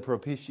becoming the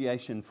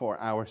propitiation for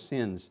our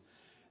sins,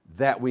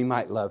 that we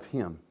might love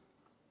Him.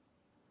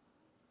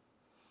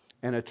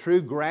 And a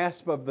true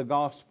grasp of the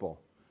gospel,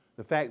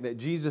 the fact that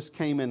Jesus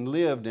came and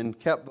lived and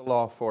kept the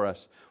law for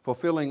us,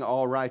 fulfilling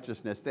all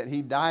righteousness, that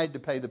He died to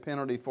pay the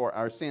penalty for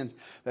our sins,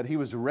 that He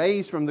was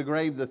raised from the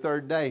grave the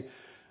third day,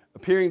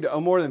 appearing to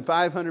more than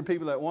 500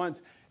 people at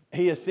once.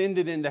 He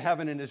ascended into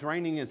heaven and is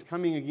reigning and is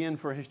coming again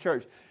for His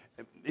church.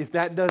 If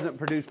that doesn't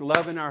produce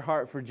love in our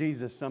heart for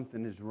Jesus,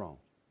 something is wrong.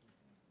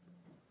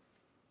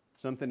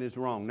 Something is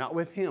wrong. Not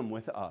with Him,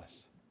 with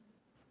us.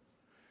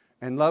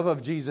 And love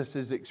of Jesus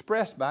is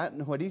expressed by it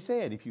in what He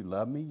said. If you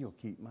love me, you'll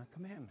keep my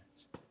commandments.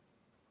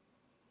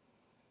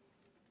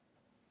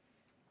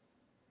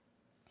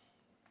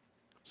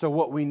 So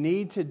what we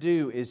need to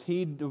do is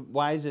heed the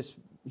wisest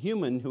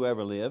human who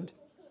ever lived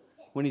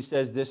when he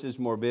says this is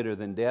more bitter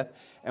than death.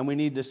 And we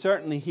need to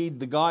certainly heed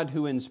the God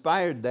who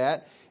inspired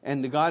that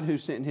and the God who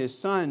sent His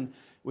Son.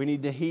 We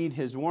need to heed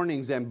His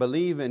warnings and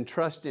believe and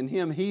trust in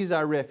Him. He's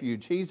our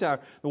refuge. He's the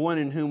one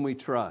in whom we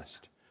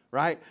trust.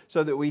 Right?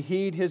 So that we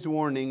heed His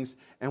warnings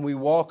and we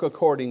walk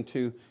according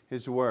to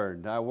His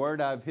word. Thy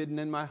word I've hidden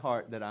in my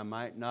heart that I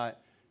might not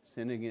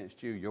sin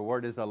against you. Your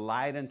word is a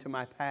light unto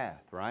my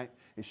path, right?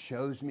 It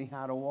shows me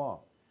how to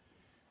walk.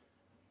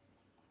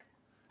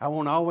 I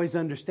won't always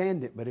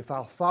understand it, but if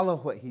I'll follow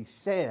what He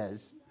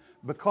says,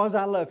 because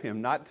I love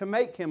Him, not to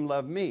make Him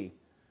love me.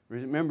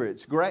 Remember,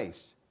 it's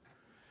grace.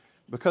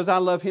 Because I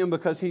love Him,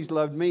 because He's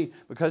loved me,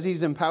 because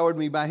He's empowered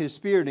me by His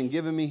Spirit and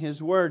given me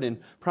His Word and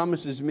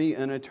promises me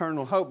an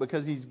eternal hope,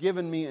 because He's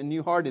given me a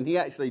new heart and He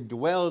actually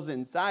dwells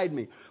inside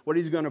me. What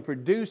He's going to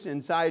produce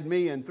inside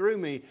me and through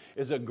me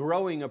is a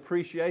growing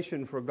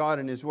appreciation for God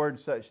and His Word,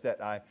 such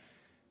that I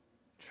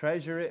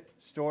treasure it,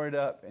 store it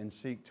up, and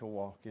seek to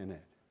walk in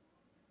it.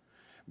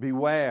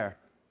 Beware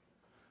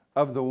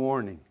of the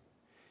warning.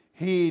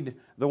 Heed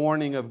the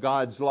warning of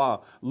God's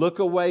law. Look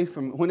away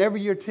from, whenever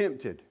you're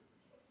tempted,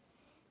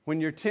 when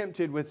you're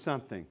tempted with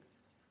something,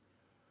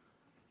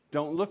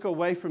 don't look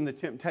away from the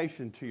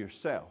temptation to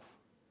yourself.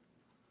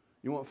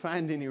 You won't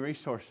find any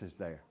resources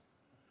there.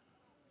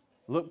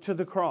 Look to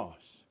the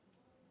cross.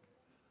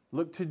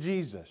 Look to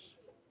Jesus.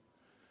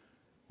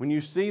 When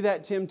you see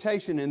that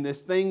temptation and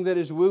this thing that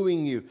is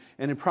wooing you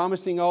and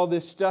promising all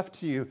this stuff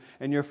to you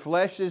and your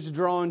flesh is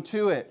drawn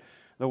to it,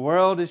 the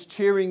world is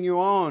cheering you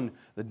on,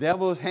 the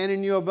devil is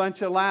handing you a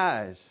bunch of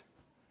lies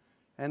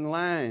and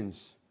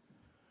lines,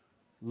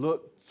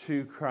 look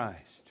to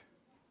Christ.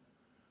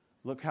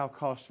 Look how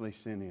costly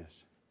sin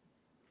is.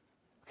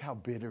 Look how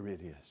bitter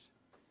it is.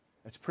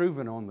 It's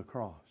proven on the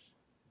cross.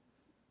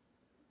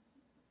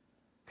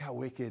 Look how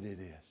wicked it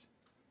is.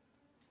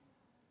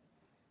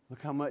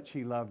 Look how much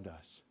He loved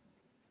us.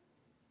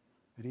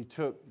 That He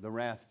took the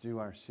wrath due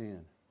our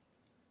sin.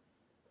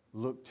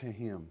 Look to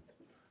Him.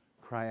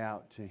 Cry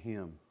out to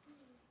Him.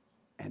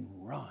 And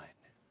run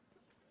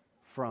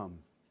from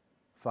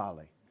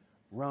folly.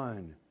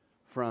 Run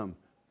from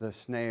the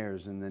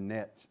snares and the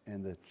nets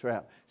and the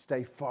trap.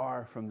 Stay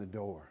far from the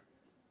door.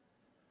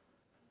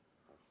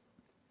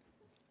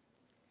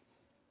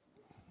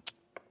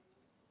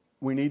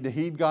 We need to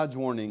heed God's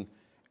warning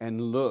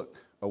and look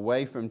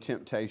away from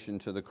temptation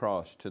to the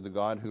cross, to the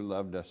God who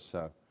loved us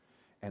so,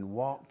 and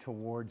walk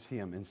towards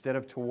Him. Instead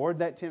of toward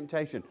that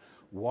temptation,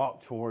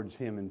 walk towards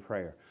Him in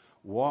prayer.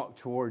 Walk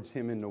towards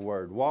Him in the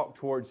Word. Walk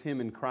towards Him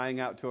in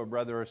crying out to a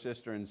brother or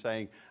sister and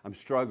saying, I'm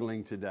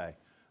struggling today.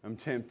 I'm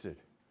tempted.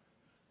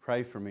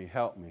 Pray for me.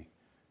 Help me.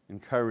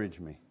 Encourage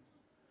me.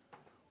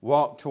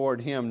 Walk toward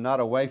Him, not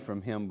away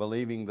from Him,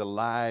 believing the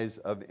lies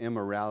of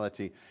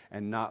immorality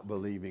and not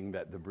believing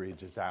that the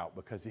bridge is out,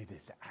 because it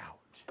is out.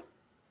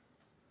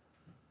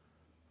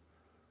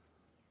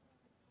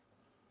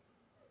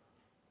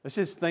 Let's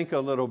just think a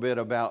little bit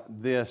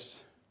about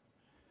this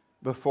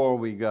before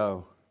we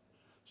go.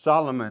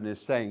 Solomon is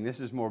saying this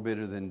is more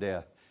bitter than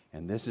death,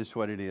 and this is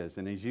what it is.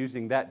 And he's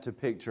using that to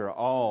picture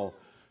all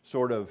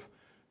sort of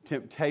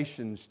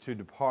temptations to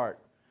depart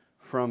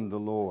from the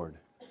Lord.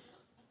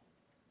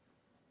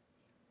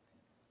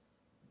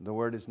 The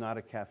Word is not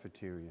a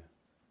cafeteria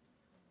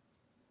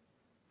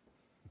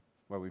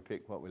where we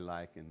pick what we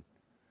like and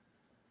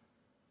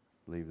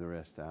leave the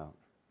rest out.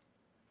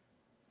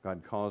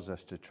 God calls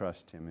us to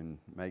trust Him and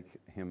make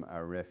Him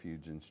our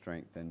refuge and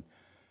strength, and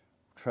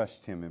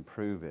trust Him and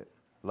prove it.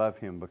 Love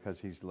Him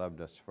because He's loved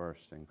us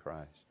first in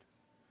Christ.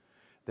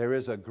 There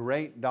is a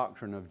great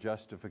doctrine of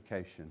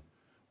justification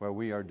where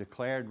we are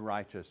declared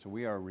righteous.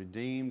 We are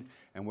redeemed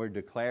and we're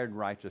declared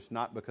righteous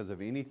not because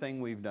of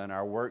anything we've done.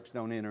 Our works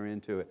don't enter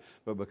into it,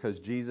 but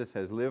because Jesus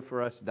has lived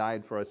for us,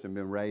 died for us, and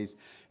been raised,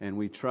 and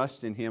we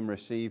trust in Him,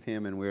 receive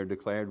Him, and we are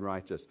declared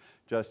righteous.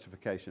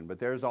 Justification. But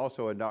there's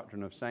also a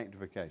doctrine of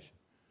sanctification,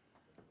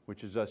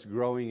 which is us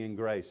growing in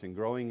grace and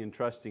growing in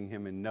trusting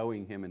Him and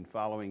knowing Him and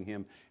following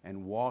Him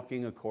and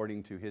walking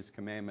according to His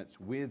commandments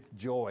with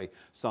joy.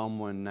 Psalm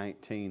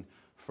 119,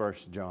 1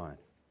 John.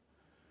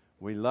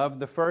 We love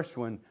the first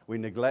one. We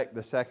neglect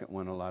the second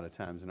one a lot of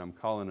times, and I'm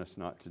calling us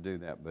not to do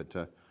that, but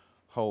to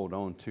hold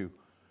on to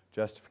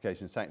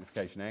justification,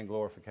 sanctification, and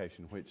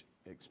glorification, which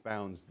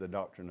expounds the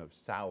doctrine of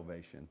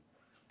salvation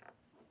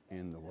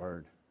in the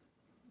Word.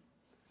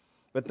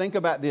 But think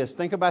about this.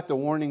 Think about the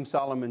warning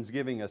Solomon's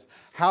giving us.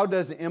 How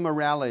does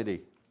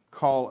immorality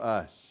call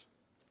us?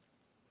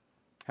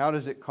 How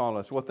does it call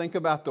us? Well, think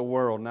about the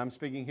world, and I'm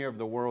speaking here of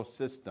the world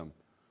system.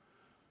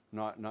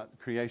 Not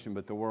creation,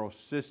 but the world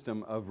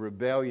system of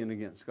rebellion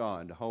against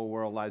God. The whole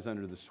world lies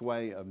under the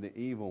sway of the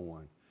evil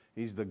one.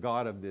 He's the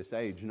God of this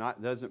age.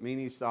 Doesn't mean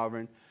He's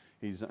sovereign.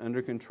 He's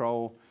under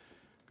control.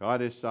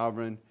 God is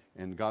sovereign,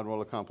 and God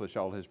will accomplish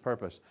all His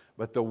purpose.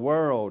 But the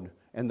world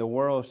and the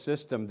world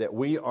system that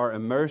we are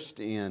immersed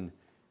in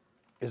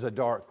is a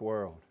dark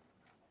world.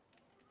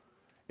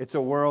 It's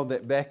a world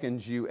that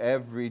beckons you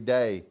every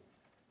day.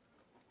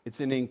 It's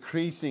an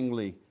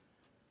increasingly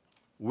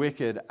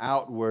wicked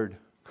outward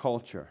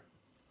culture.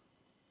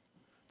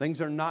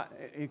 Things are not,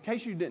 in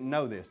case you didn't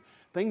know this,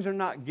 things are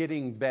not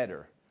getting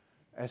better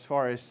as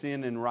far as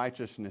sin and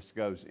righteousness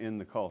goes in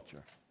the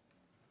culture.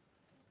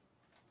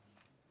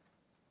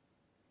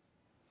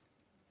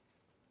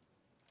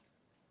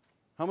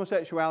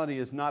 Homosexuality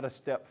is not a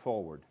step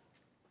forward.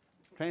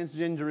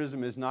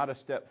 Transgenderism is not a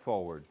step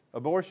forward.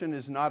 Abortion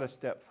is not a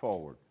step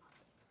forward.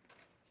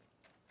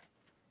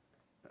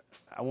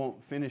 I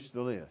won't finish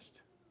the list.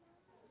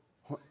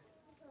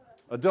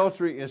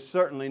 Adultery is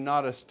certainly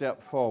not a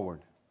step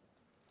forward.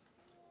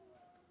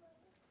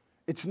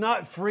 It's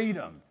not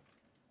freedom.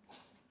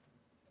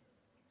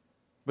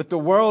 But the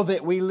world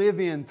that we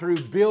live in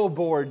through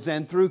billboards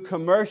and through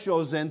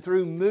commercials and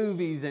through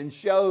movies and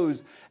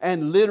shows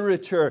and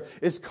literature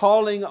is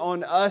calling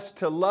on us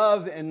to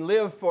love and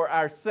live for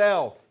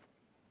ourselves.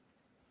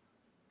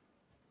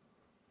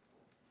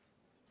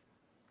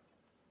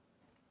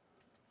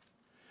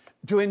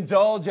 To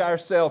indulge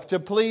ourselves, to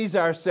please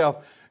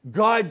ourselves.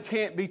 God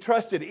can't be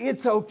trusted.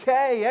 It's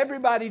okay.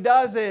 Everybody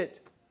does it.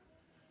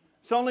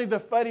 It's only the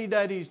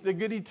fuddy-duddies, the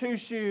goody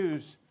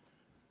two-shoes.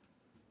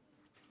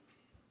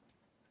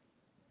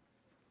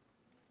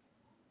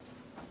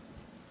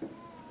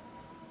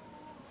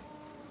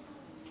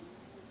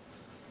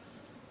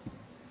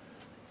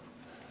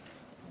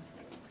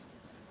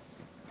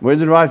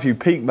 Wizard wife, you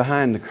peek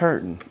behind the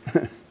curtain.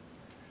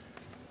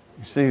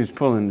 You see who's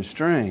pulling the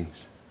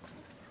strings.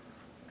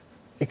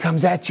 It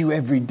comes at you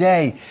every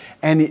day,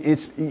 and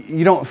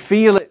you don't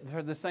feel it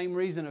for the same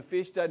reason a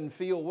fish doesn't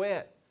feel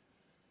wet.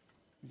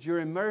 You're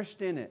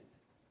immersed in it.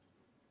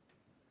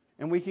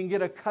 And we can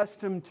get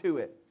accustomed to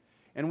it.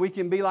 And we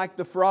can be like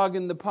the frog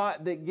in the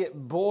pot that get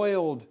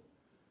boiled.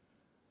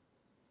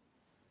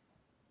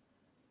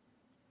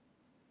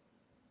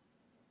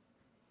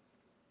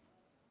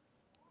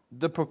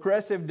 The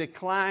progressive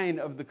decline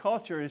of the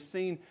culture is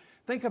seen.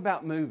 Think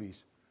about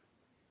movies.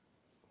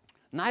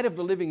 Night of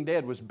the Living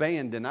Dead was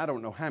banned in I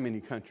don't know how many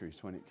countries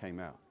when it came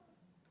out.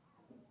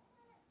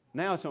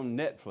 Now it's on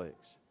Netflix.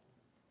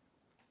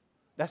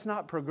 That's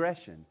not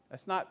progression.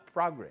 That's not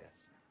progress.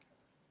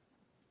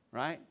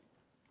 Right?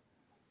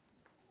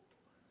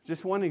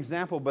 Just one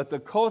example, but the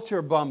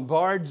culture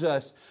bombards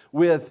us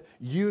with,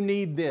 you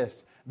need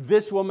this.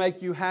 This will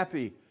make you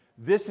happy.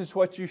 This is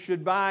what you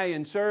should buy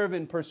and serve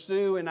and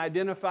pursue and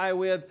identify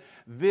with.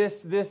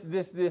 This.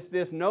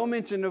 No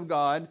mention of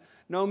God.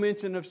 No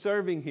mention of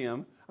serving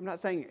Him. I'm not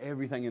saying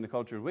everything in the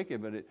culture is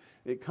wicked, but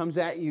it comes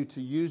at you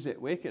to use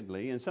it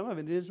wickedly, and some of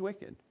it is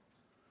wicked.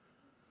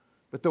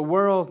 But the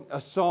world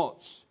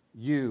assaults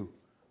you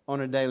on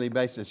a daily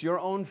basis.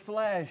 Your own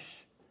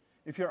flesh.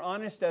 If you're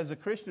honest as a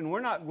Christian, we're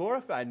not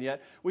glorified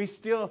yet. We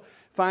still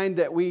find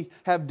that we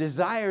have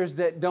desires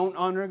that don't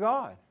honor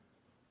God.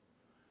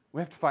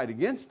 We have to fight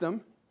against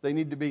them. They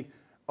need to be,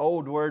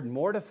 old word,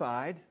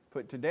 mortified,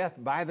 put to death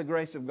by the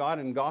grace of God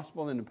and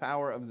gospel and the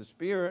power of the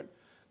Spirit.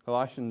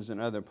 Colossians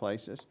and other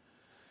places.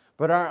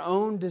 But our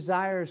own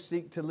desires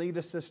seek to lead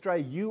us astray.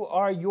 You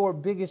are your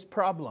biggest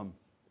problem.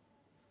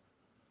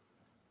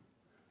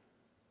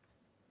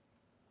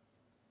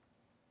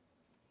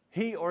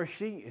 He or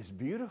she is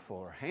beautiful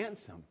or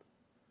handsome.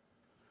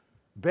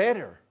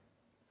 Better.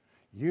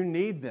 You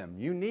need them.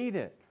 You need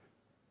it.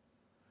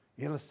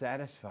 It'll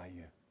satisfy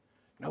you.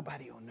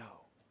 Nobody will know.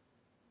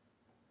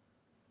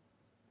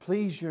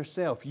 Please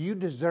yourself. You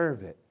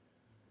deserve it.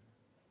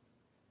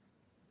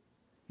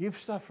 You've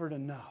suffered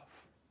enough.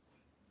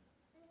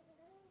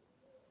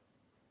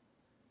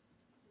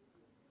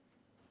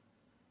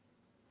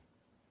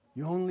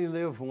 You only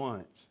live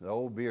once. The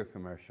old beer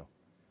commercial.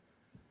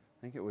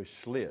 I think it was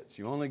Schlitz.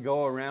 You only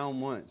go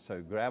around once, so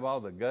grab all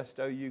the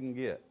gusto you can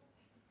get.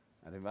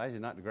 I'd advise you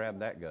not to grab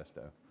that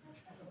gusto.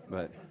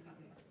 But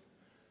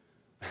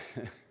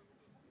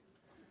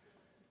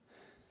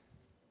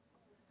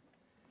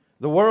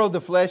the world,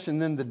 the flesh,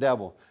 and then the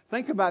devil.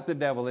 Think about the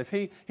devil. If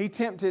he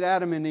tempted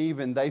Adam and Eve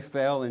and they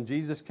fell, and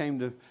Jesus came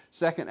to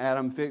second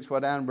Adam, fix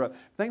what Adam broke.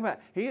 Think about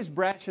it. He is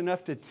brash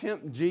enough to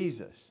tempt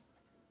Jesus.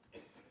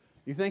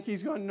 You think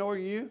he's going to ignore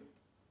you?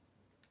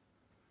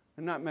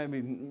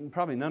 And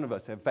probably none of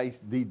us have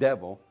faced the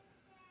devil,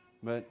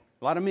 but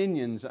a lot of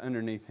minions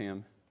underneath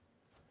him.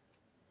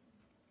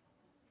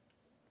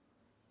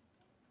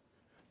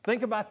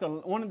 Think about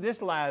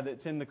this lie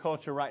that's in the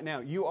culture right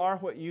now. You are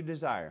what you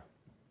desire.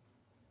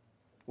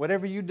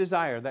 Whatever you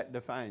desire, that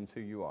defines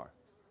who you are.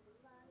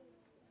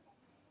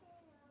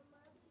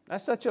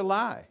 That's such a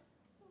lie.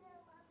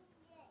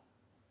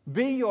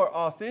 Be your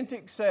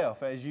authentic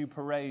self as you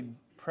parade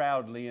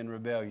proudly in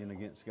rebellion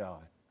against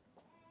God.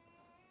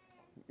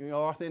 Your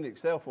authentic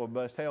self will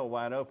bust hell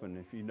wide open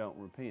if you don't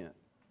repent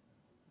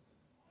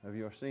of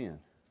your sin.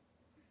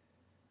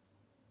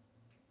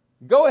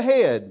 Go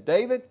ahead,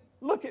 David.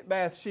 Look at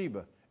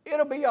Bathsheba.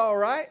 It'll be all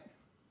right.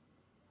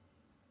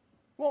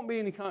 Won't be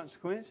any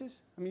consequences.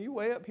 I mean, you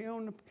way up here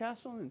on the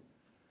castle, and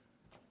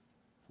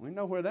we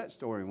know where that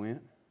story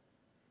went.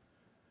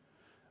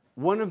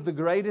 One of the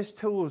greatest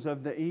tools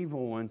of the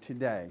evil one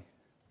today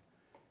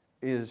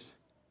is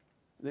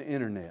the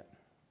internet.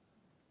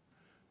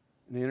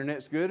 The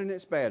internet's good and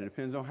it's bad. It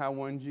depends on how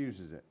one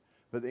uses it.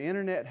 But the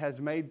internet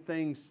has made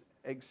things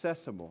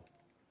accessible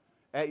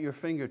at your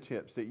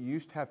fingertips that you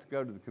used to have to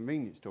go to the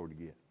convenience store to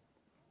get.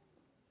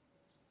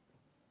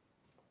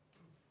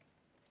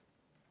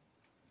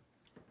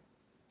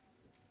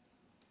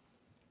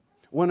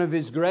 One of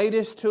his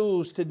greatest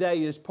tools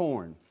today is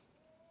porn.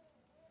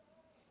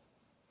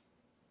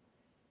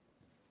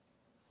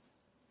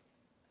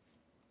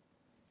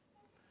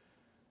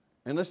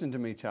 And listen to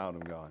me, child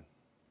of God.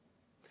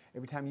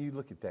 Every time you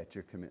look at that,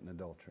 you're committing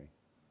adultery.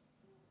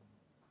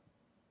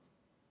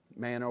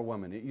 Man or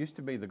woman. It used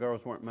to be the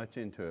girls weren't much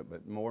into it,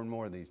 but more and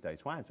more these days.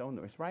 Why? It's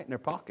right in their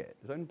pocket.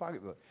 It's in the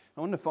pocketbook.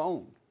 On the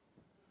phone.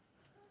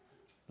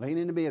 Laying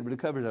in the bed with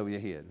the covers over your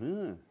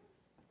head.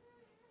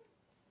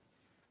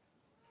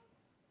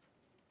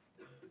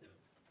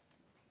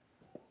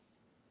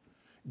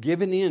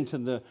 Giving in to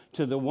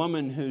the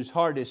woman whose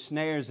heart is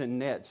snares and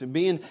nets, and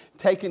being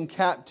taken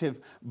captive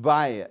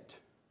by it.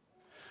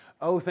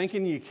 Oh,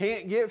 thinking you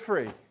can't get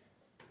free.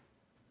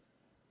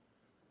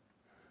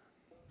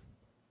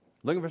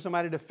 Looking for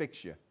somebody to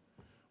fix you.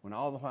 When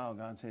all the while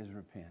God says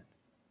repent.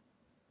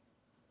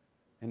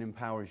 And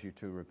empowers you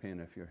to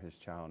repent if you're His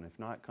child. And if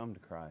not, come to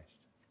Christ.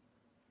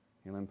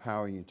 He'll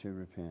empower you to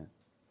repent.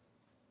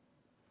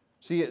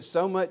 See, it's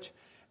so much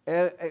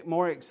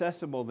more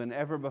accessible than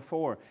ever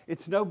before.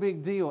 It's no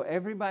big deal.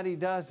 Everybody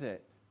does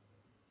it.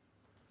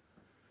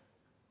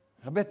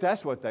 I bet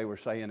that's what they were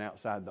saying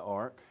outside the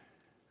ark.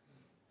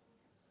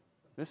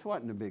 This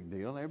wasn't a big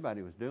deal.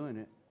 Everybody was doing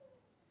it.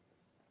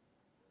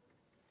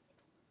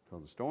 Till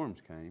the storms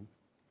came.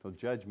 Till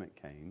judgment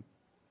came.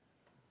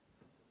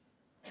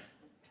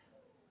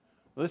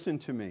 Listen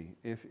to me.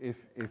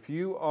 If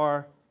you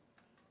are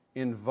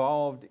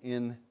involved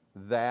in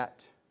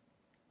that,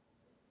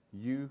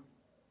 you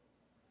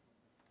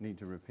need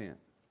to repent.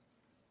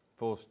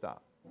 Full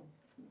stop.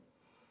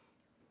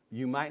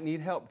 You might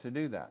need help to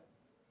do that.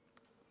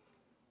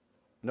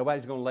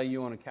 Nobody's going to lay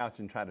you on a couch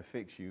and try to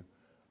fix you,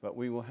 but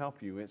we will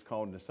help you. It's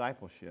called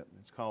discipleship.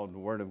 It's called the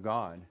Word of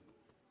God.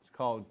 It's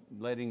called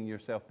letting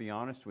yourself be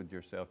honest with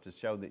yourself to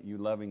show that you're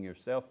loving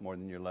yourself more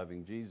than you're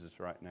loving Jesus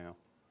right now.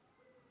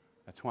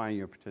 That's why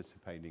you're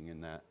participating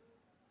in that.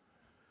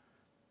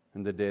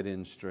 In the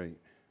dead-end street.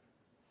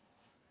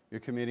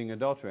 You're committing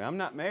adultery. I'm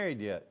not married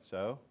yet,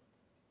 so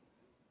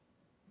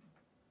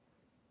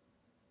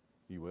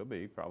you will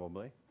be,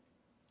 probably.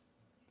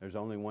 There's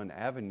only one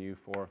avenue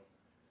for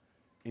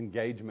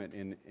engagement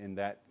in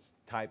that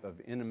type of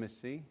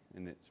intimacy,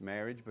 and it's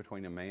marriage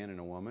between a man and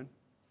a woman.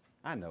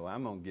 I know,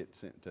 I'm going to get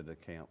sent to the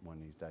camp one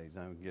of these days.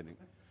 I'm getting,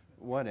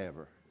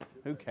 whatever.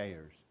 Who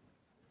cares?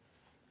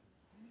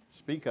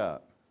 Speak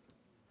up.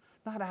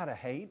 Not out of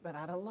hate, but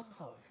out of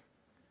love.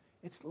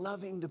 It's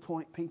loving to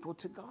point people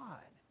to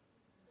God.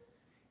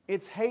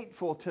 It's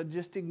hateful to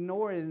just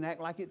ignore it and act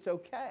like it's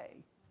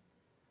okay.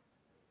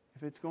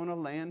 If it's going to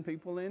land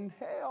people in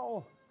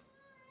hell.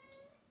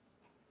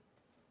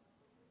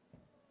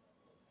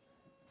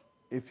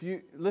 If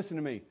you, listen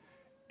to me,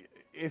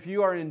 if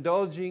you are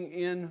indulging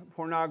in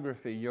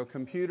pornography, your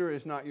computer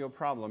is not your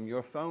problem.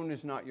 Your phone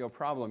is not your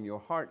problem. Your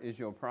heart is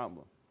your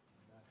problem.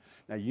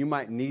 Now, you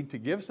might need to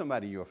give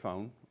somebody your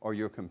phone or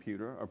your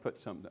computer or put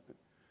something.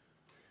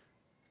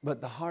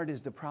 But the heart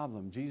is the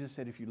problem. Jesus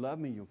said, if you love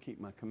me, you'll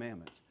keep my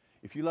commandments.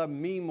 If you love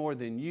me more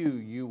than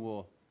you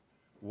will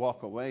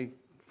walk away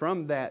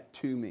from that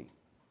to me.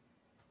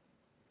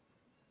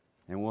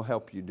 And we'll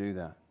help you do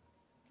that.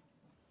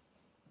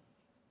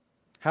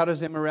 How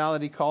does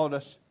immorality call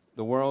us?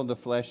 The world, the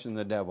flesh, and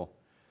the devil.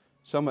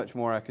 So much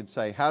more I could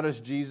say. How does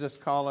Jesus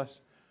call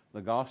us?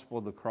 The gospel,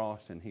 the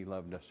cross, and He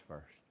loved us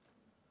first.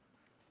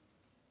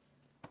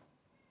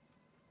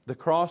 The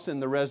cross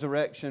and the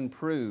resurrection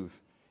prove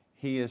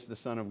He is the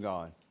Son of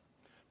God.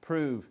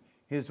 Prove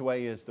His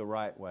way is the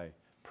right way.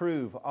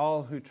 Prove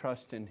all who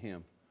trust in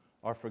Him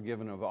are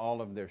forgiven of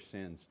all of their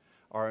sins,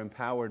 are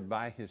empowered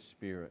by His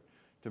Spirit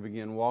to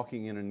begin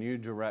walking in a new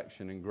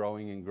direction and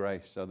growing in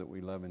grace so that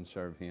we love and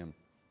serve Him.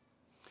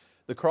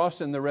 The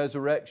cross and the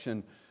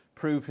resurrection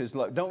prove His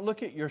love. Don't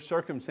look at your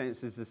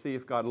circumstances to see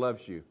if God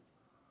loves you.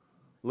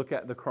 Look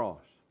at the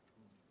cross.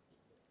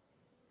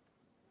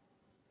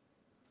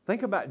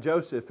 Think about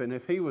Joseph and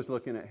if he was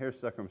looking at his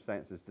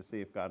circumstances to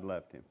see if God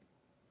loved him.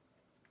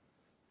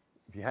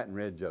 If you hadn't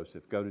read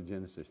Joseph, go to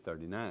Genesis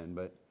 39.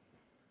 But,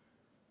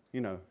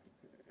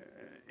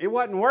 it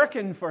wasn't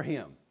working for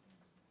him.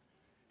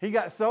 He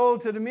got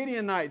sold to the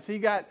Midianites. He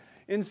got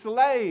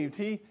enslaved.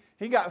 He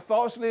got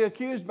falsely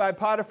accused by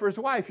Potiphar's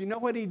wife. You know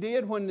what he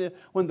did when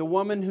the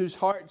woman whose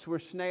hearts were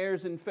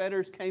snares and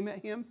fetters came at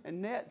him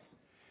and nets?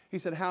 He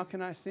said, how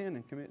can I sin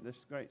and commit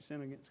this great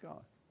sin against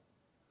God?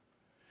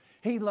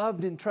 He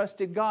loved and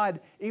trusted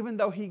God even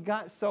though he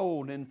got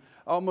sold and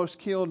almost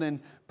killed and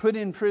put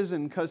in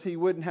prison because he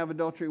wouldn't have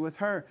adultery with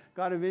her.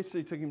 God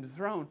eventually took him to the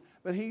throne,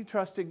 but he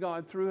trusted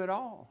God through it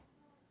all.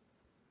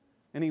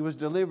 And he was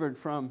delivered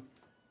from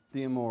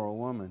the immoral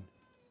woman.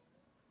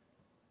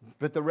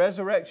 But the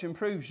resurrection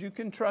proves you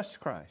can trust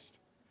Christ.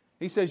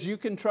 He says, you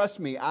can trust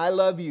me. I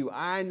love you.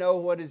 I know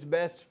what is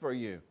best for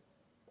you.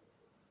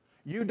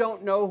 You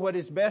don't know what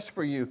is best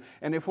for you.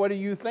 And if what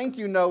you think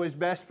you know is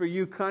best for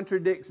you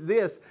contradicts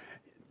this,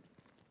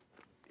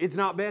 it's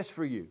not best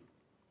for you.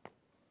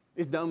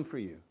 It's dumb for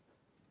you.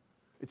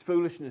 It's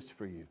foolishness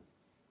for you.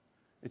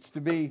 It's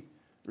to be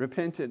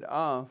repented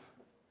of.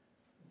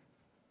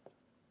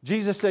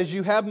 Jesus says,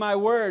 you have my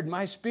word,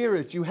 my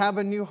spirit. You have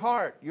a new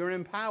heart. You're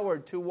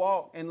empowered to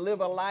walk and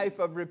live a life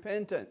of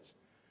repentance.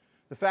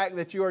 The fact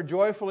that you are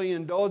joyfully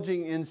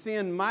indulging in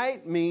sin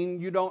might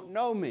mean you don't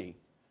know me.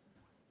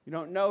 You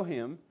don't know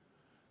Him.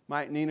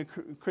 Might mean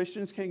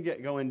Christians can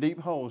go in deep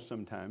holes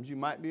sometimes. You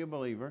might be a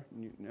believer,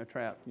 a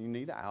trap. You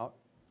need out.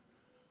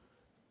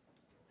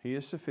 He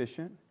is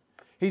sufficient.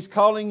 He's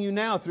calling you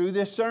now through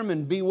this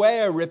sermon.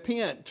 Beware,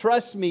 repent,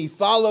 trust me,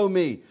 follow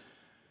me.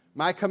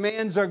 My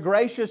commands are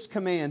gracious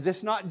commands.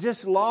 It's not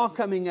just law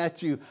coming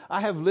at you. I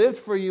have lived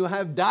for you. I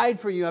have died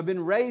for you. I've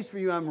been raised for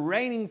you. I'm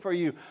reigning for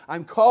you.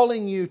 I'm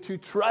calling you to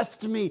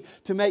trust me,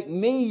 to make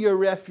me your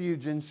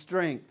refuge and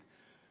strength.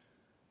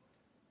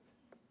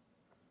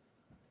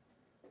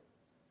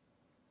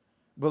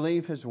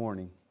 Believe His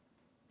warning.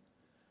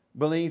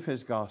 Believe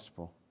His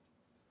gospel.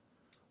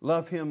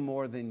 Love Him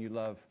more than you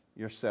love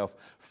yourself.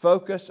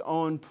 Focus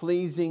on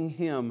pleasing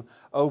Him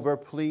over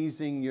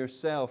pleasing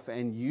yourself,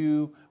 and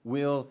you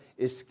will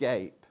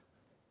escape.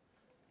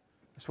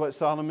 That's what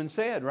Solomon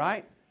said,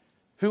 right?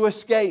 Who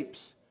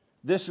escapes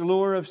this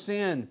lure of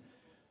sin?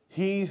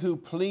 He who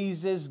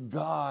pleases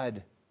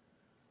God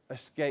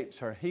escapes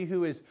her. He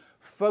who is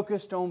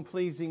focused on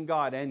pleasing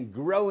God and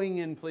growing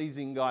in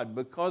pleasing God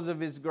because of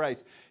His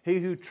grace. He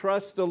who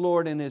trusts the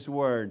Lord in His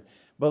word,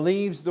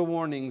 believes the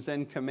warnings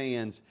and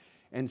commands,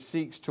 and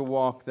seeks to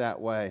walk that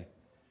way,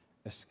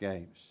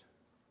 escapes.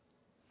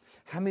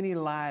 How many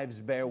lives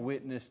bear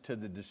witness to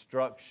the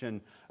destruction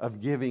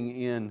of giving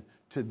in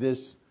to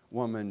this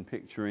woman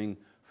picturing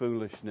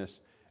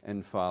foolishness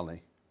and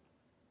folly?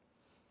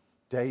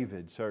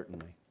 David,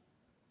 certainly.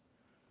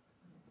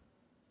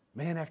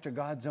 Man after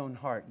God's own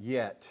heart,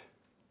 yet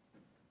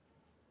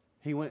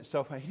he went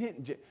so far.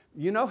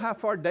 You know how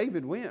far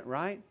David went,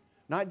 right?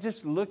 Not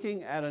just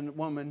looking at a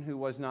woman who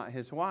was not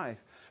his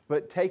wife,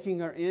 but taking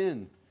her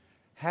in,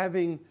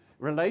 having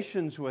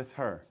relations with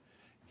her,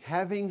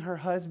 having her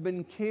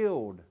husband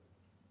killed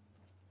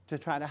to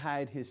try to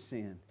hide his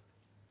sin.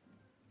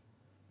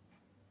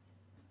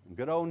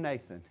 Good old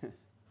Nathan,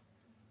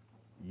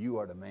 you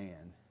are the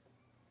man.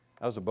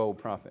 That was a bold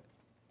prophet.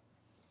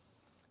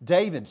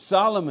 David,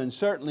 Solomon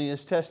certainly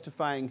is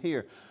testifying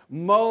here.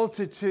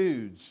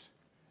 Multitudes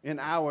in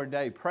our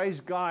day.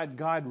 Praise God,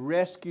 God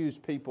rescues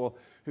people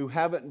who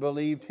haven't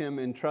believed Him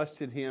and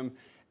trusted Him,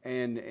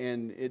 and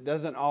it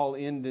doesn't all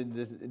end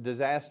in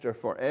disaster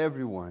for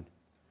everyone.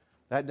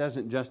 That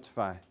doesn't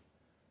justify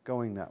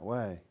going that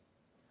way.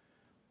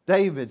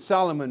 David,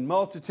 Solomon,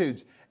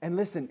 multitudes. And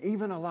listen,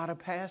 even a lot of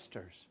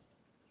pastors.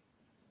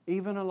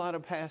 Even a lot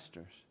of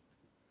pastors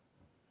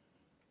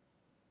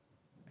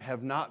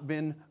have not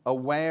been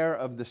aware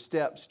of the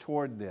steps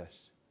toward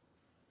this.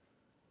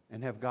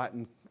 and have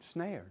gotten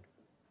snared,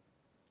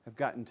 have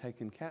gotten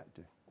taken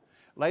captive.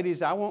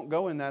 Ladies, I won't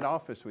go in that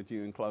office with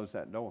you and close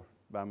that door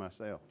by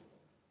myself.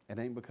 It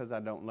ain't because I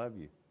don't love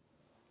you.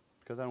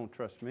 It's because I don't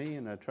trust me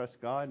and I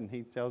trust God, and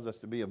He tells us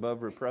to be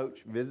above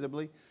reproach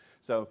visibly.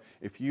 So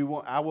if you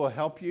want, I will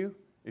help you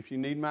if you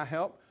need my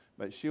help,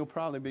 but she'll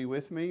probably be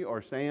with me,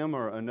 or Sam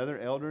or another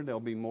elder. There'll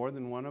be more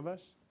than one of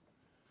us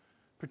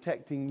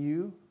protecting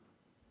you,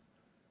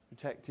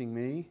 protecting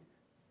me,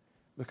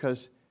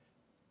 because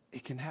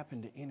it can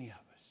happen to any of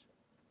us.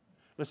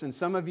 Listen,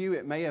 some of you,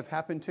 it may have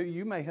happened to you.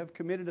 You may have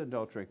committed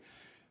adultery.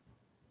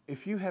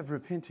 If you have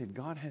repented,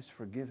 God has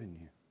forgiven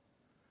you,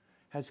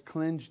 has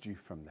cleansed you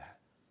from that.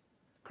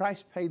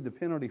 Christ paid the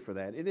penalty for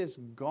that. It is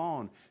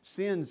gone.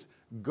 Sin's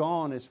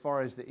gone as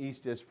far as the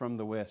east is from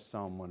the west,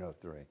 Psalm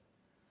 103.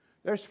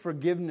 There's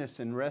forgiveness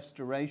and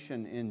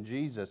restoration in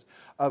Jesus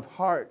of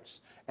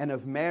hearts and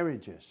of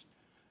marriages.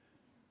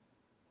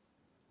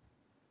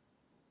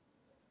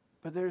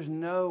 But there's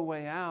no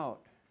way out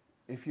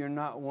if you're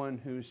not one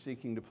who's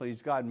seeking to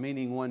please God,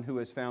 meaning one who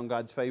has found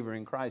God's favor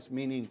in Christ,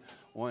 meaning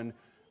one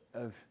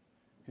of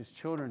His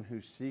children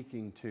who's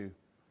seeking to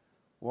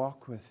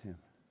walk with Him.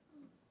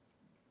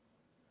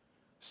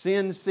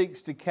 Sin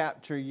seeks to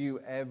capture you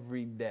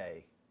every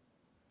day.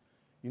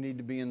 You need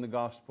to be in the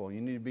gospel. You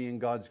need to be in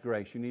God's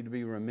grace. You need to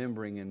be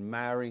remembering and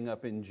marrying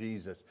up in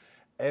Jesus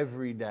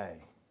every day,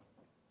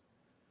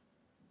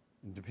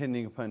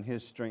 depending upon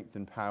His strength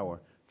and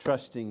power,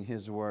 trusting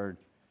His word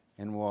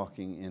and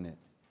walking in it.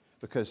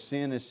 Because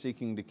sin is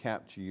seeking to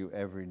capture you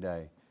every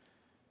day,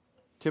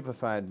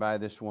 typified by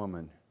this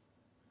woman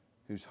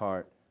whose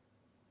heart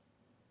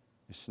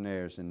is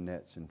snares and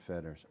nets and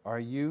fetters. Are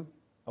you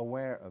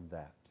aware of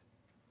that?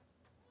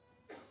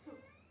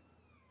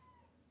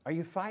 Are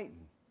you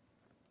fighting?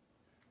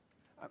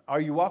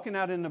 Are you walking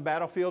out in the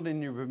battlefield in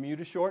your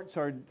Bermuda shorts,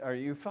 or are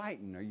you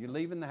fighting? Are you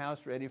leaving the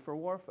house ready for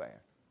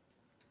warfare?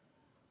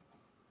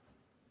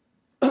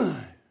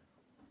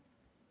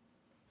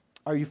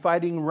 Are you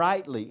fighting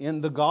rightly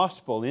in the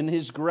gospel, in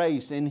His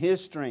grace, in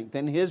His strength,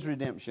 in His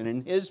redemption,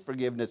 in His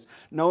forgiveness,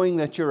 knowing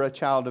that you're a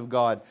child of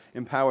God,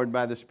 empowered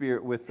by the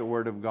Spirit with the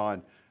Word of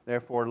God,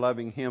 therefore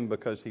loving Him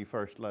because He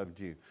first loved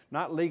you?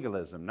 Not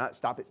legalism, not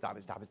stop it.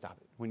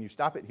 When you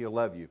stop it, He'll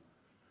love you.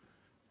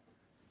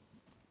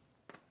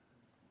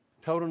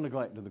 Total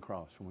neglect of the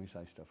cross when we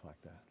say stuff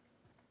like that.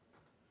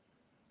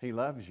 He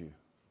loves you.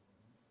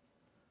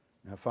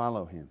 Now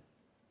follow Him.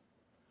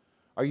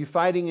 Are you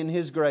fighting in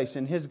His grace,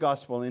 in His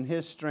gospel, in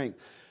His strength?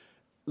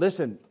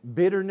 Listen,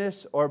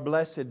 bitterness or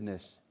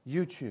blessedness,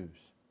 you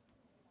choose.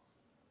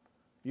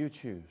 You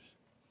choose.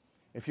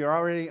 If you're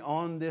already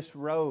on this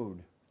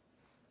road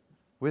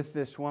with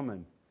this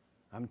woman,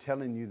 I'm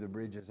telling you, the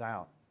bridge is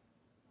out.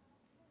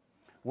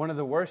 One of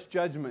the worst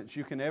judgments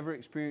you can ever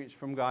experience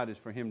from God is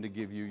for Him to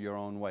give you your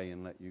own way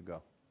and let you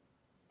go.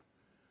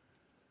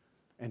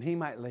 And He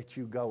might let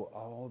you go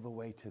all the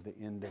way to the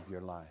end of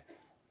your life.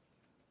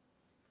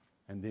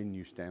 And then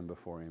you stand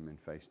before Him and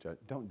face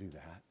judgment. Don't do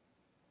that.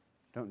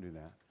 Don't do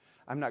that.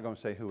 I'm not going to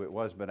say who it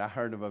was, but I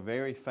heard of a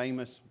very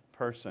famous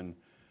person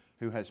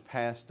who has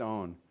passed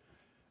on.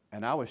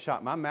 And I was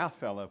shocked. My mouth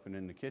fell open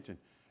in the kitchen.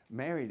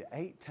 Married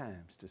 8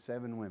 times to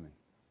 7 women.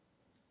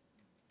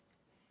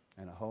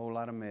 And a whole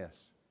lot of mess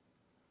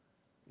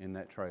in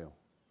that trail.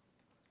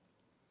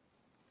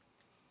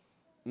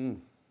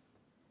 Don't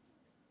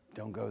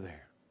go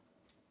there.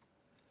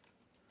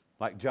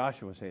 Like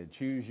Joshua said,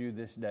 choose you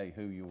this day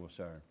who you will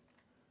serve.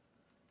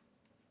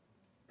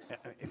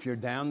 If you're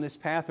down this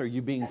path, or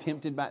you being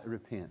tempted by it,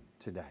 repent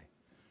today.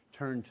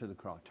 Turn to the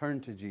cross.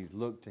 Turn to Jesus.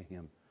 Look to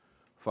Him.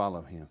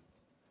 Follow Him.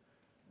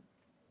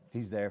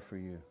 He's there for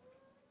you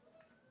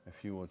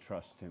if you will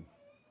trust Him.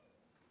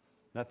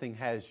 Nothing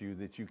has you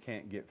that you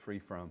can't get free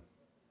from.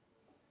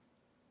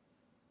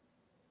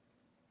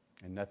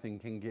 And nothing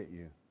can get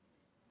you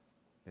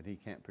that He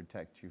can't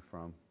protect you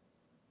from.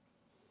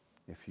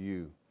 If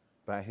you,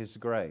 by His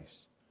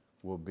grace,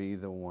 will be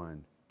the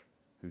one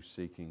who's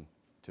seeking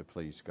to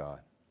please God.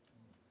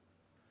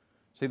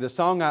 See, the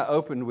song I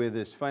opened with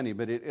is funny,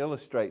 but it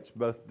illustrates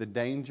both the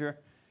danger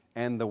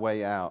and the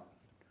way out.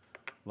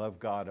 Love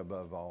God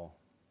above all.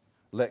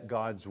 Let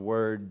God's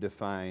Word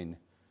define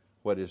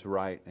what is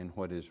right and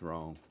what is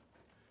wrong.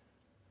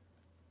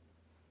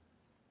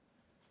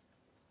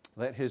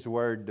 Let His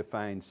Word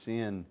define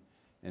sin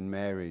and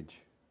marriage.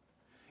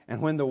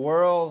 And when the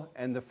world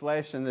and the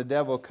flesh and the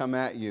devil come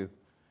at you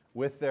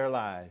with their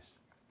lies,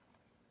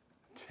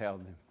 tell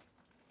them,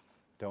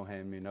 don't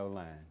hand me no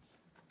lines.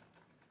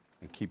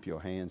 And keep your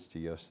hands to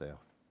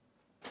yourself,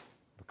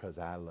 because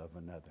I love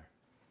another.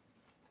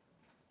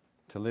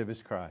 To live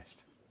is Christ.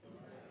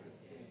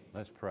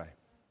 Let's pray.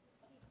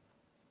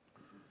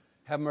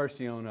 Have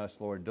mercy on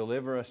us, Lord.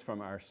 Deliver us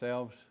from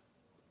ourselves.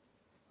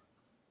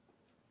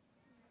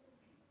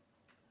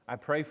 I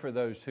pray for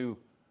those who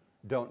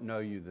don't know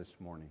You this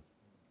morning.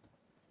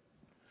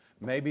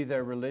 Maybe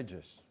they're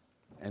religious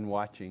and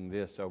watching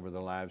this over the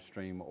live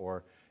stream,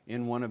 or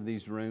in one of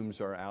these rooms,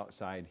 or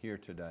outside here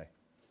today.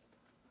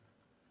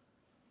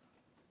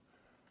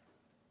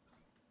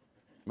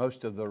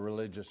 Most of the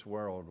religious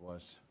world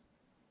was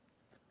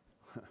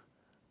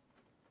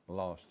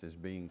lost as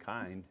being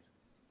kind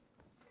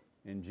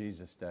in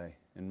Jesus' day,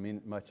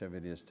 and much of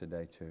it is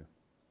today too.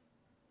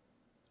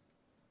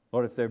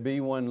 Lord, if there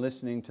be one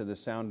listening to the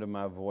sound of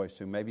my voice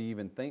who maybe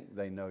even think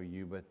they know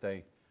you, but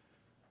they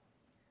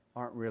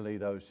aren't really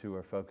those who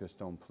are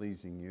focused on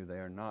pleasing you. They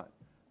are not.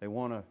 They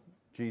want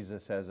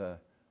Jesus as a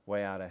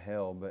way out of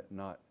hell, but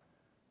not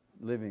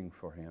living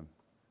for Him.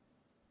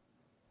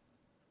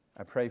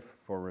 I pray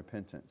for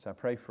repentance. I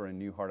pray for a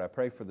new heart. I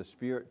pray for the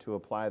Spirit to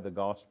apply the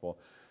gospel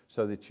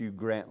so that you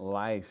grant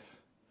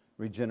life,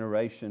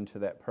 regeneration to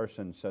that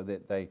person so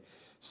that they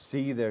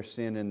see their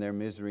sin and their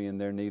misery and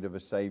their need of a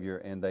Savior,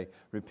 and they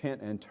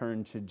repent and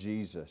turn to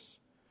Jesus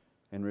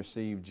and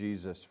receive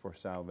Jesus for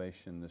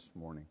salvation this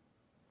morning.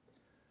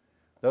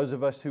 Those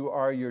of us who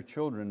are your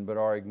children but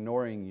are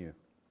ignoring you,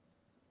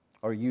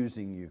 are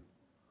using you,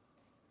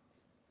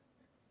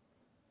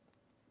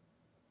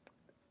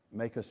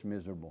 make us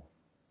miserable.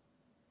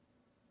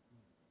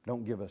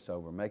 Don't give us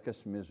over. Make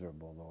us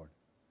miserable, Lord,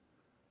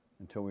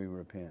 until we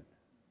repent.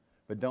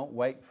 But don't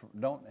wait.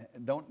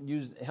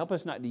 Help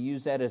us not to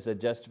use that as a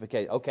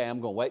justification. Okay, I'm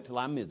going to wait till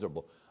I'm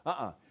miserable.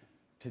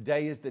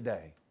 Today is the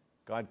day.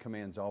 God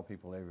commands all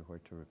people everywhere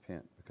to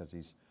repent because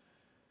He's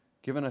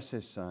given us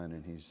His Son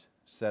and He's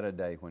set a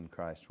day when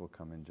Christ will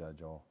come and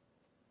judge all.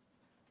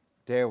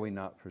 Dare we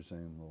not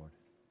presume, Lord.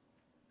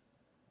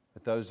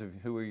 But those of you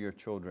who are your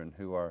children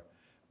who are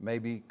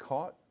maybe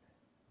caught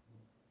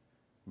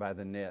by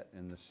the net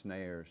and the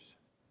snares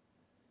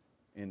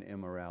in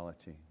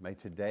immorality, may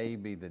today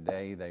be the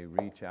day they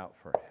reach out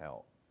for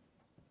help.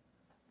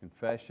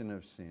 Confession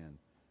of sin,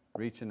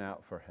 reaching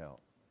out for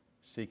help,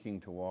 seeking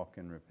to walk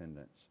in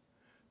repentance.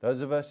 Those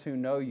of us who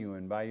know you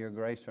and by your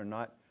grace are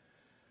not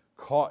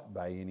caught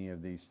by any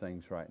of these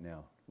things right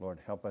now, Lord,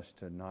 help us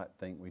to not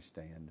think we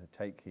stand, to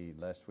take heed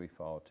lest we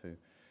fall, to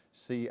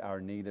see our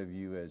need of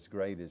you as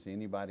great as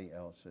anybody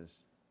else's,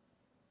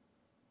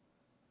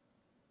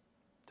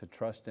 to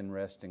trust and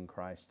rest in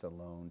Christ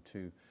alone,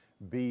 to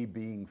be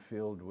being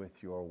filled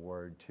with your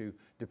word, to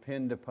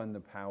depend upon the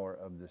power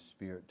of the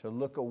Spirit, to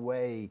look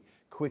away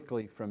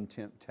quickly from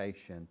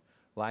temptation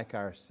like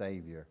our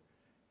Savior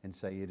and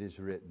say, it is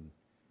written,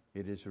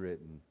 it is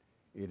written,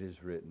 it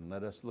is written.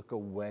 Let us look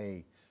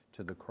away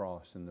to the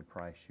cross and the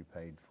price you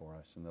paid for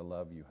us and the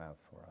love you have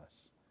for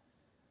us,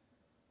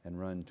 and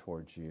run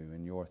towards you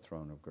and your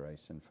throne of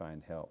grace and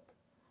find help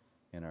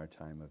in our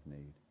time of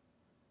need.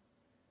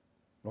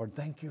 Lord,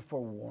 thank you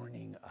for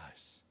warning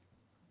us.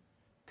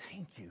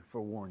 Thank you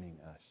for warning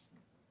us.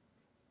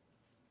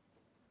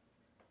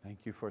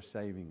 Thank you for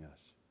saving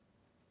us.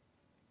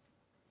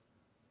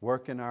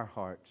 Work in our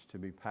hearts to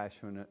be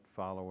passionate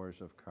followers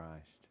of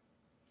Christ.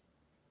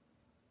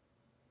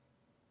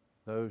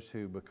 Those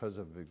who, because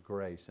of the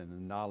grace and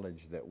the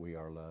knowledge that we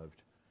are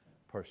loved,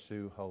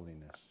 pursue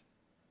holiness,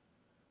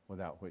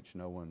 without which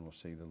no one will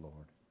see the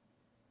Lord.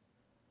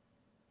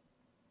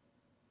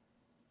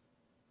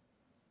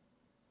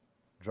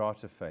 Draw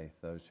to faith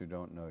those who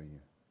don't know you.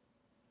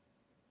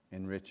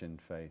 Enrich in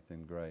faith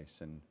and grace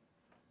and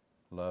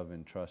love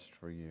and trust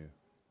for you,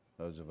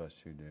 those of us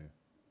who do.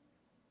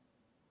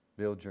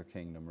 Build your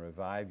kingdom.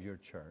 Revive your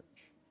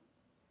church.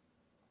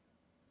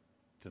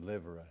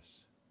 Deliver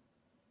us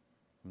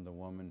from the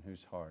woman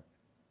whose heart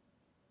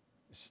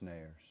is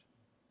snares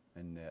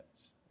and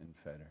nets and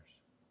fetters.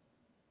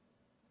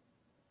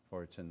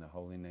 For it's in the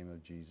holy name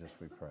of Jesus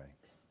we pray.